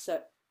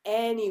 So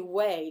any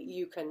way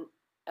you can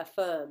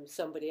affirm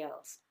somebody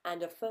else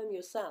and affirm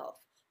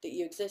yourself, that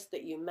you exist,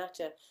 that you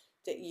matter,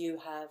 that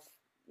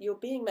your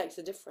being makes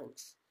a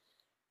difference,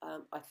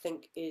 I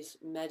think is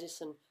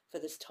medicine for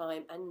this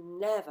time. And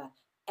never,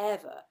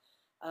 ever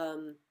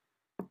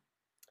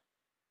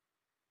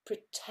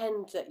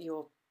pretend that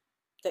you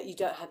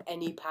don't have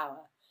any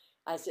power.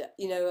 As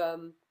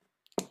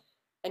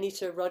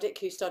Anita Roddick,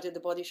 who started the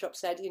Body Shop,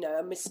 said,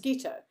 a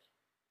mosquito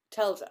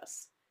tells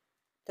us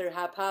through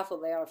how powerful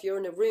they are. If you're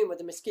in a room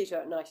with a mosquito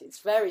at night,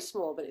 it's very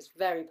small, but it's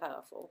very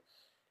powerful.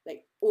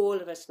 Like, all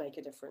of us make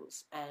a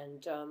difference.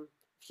 And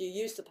if you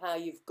use the power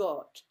you've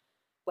got,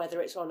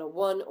 whether it's on a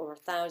 1 or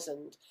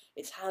 1,000,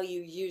 it's how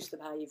you use the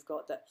power you've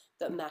got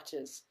that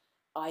matters.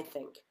 I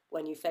think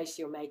when you face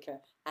your maker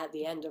at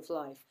the end of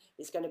life,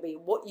 it's going to be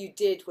what you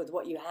did with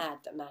what you had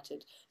that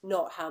mattered,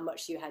 not how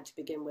much you had to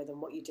begin with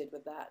and what you did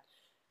with that.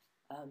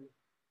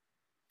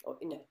 Or,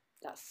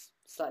 that's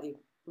slightly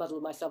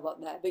muddled myself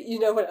up there, but you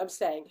know what I'm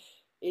saying,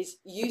 is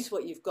use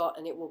what you've got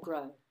and it will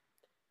grow.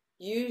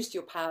 Use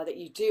your power that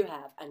you do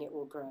have and it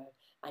will grow,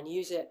 and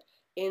use it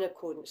in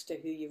accordance to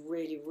who you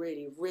really,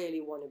 really,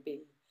 really want to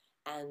be.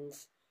 And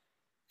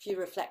if you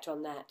reflect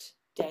on that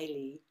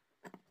daily,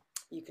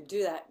 you can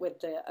do that with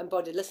the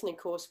embodied listening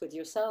course with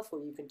yourself, or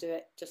you can do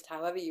it just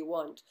however you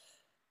want.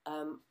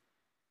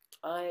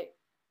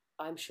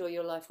 I'm sure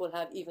your life will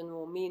have even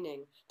more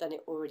meaning than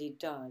it already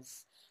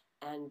does.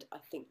 And I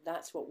think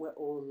that's what we're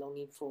all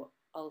longing for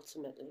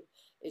ultimately,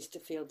 is to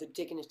feel the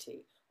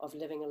dignity of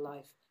living a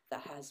life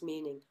that has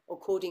meaning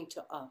according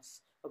to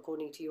us,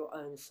 according to your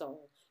own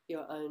soul,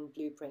 your own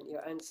blueprint,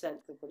 your own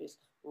sense of what is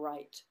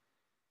right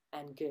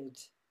and good.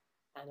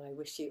 And I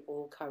wish you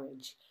all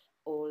courage,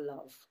 all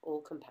love,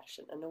 all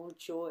compassion, and all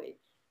joy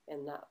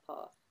in that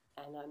path.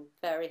 And I'm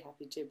very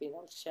happy to be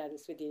able to share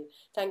this with you.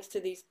 Thanks to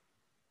these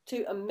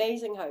 2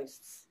 amazing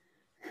hosts.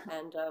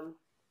 And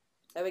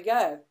there we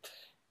go.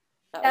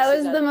 That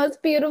was the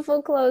most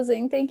beautiful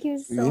closing. Thank you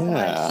so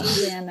much,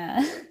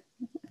 Susannah.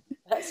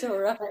 That's all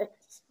right.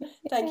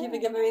 Thank you for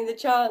giving me the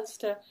chance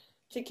to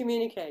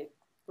communicate.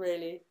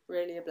 Really,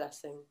 really a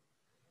blessing.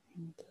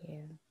 Thank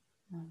you.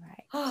 All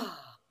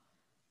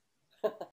right.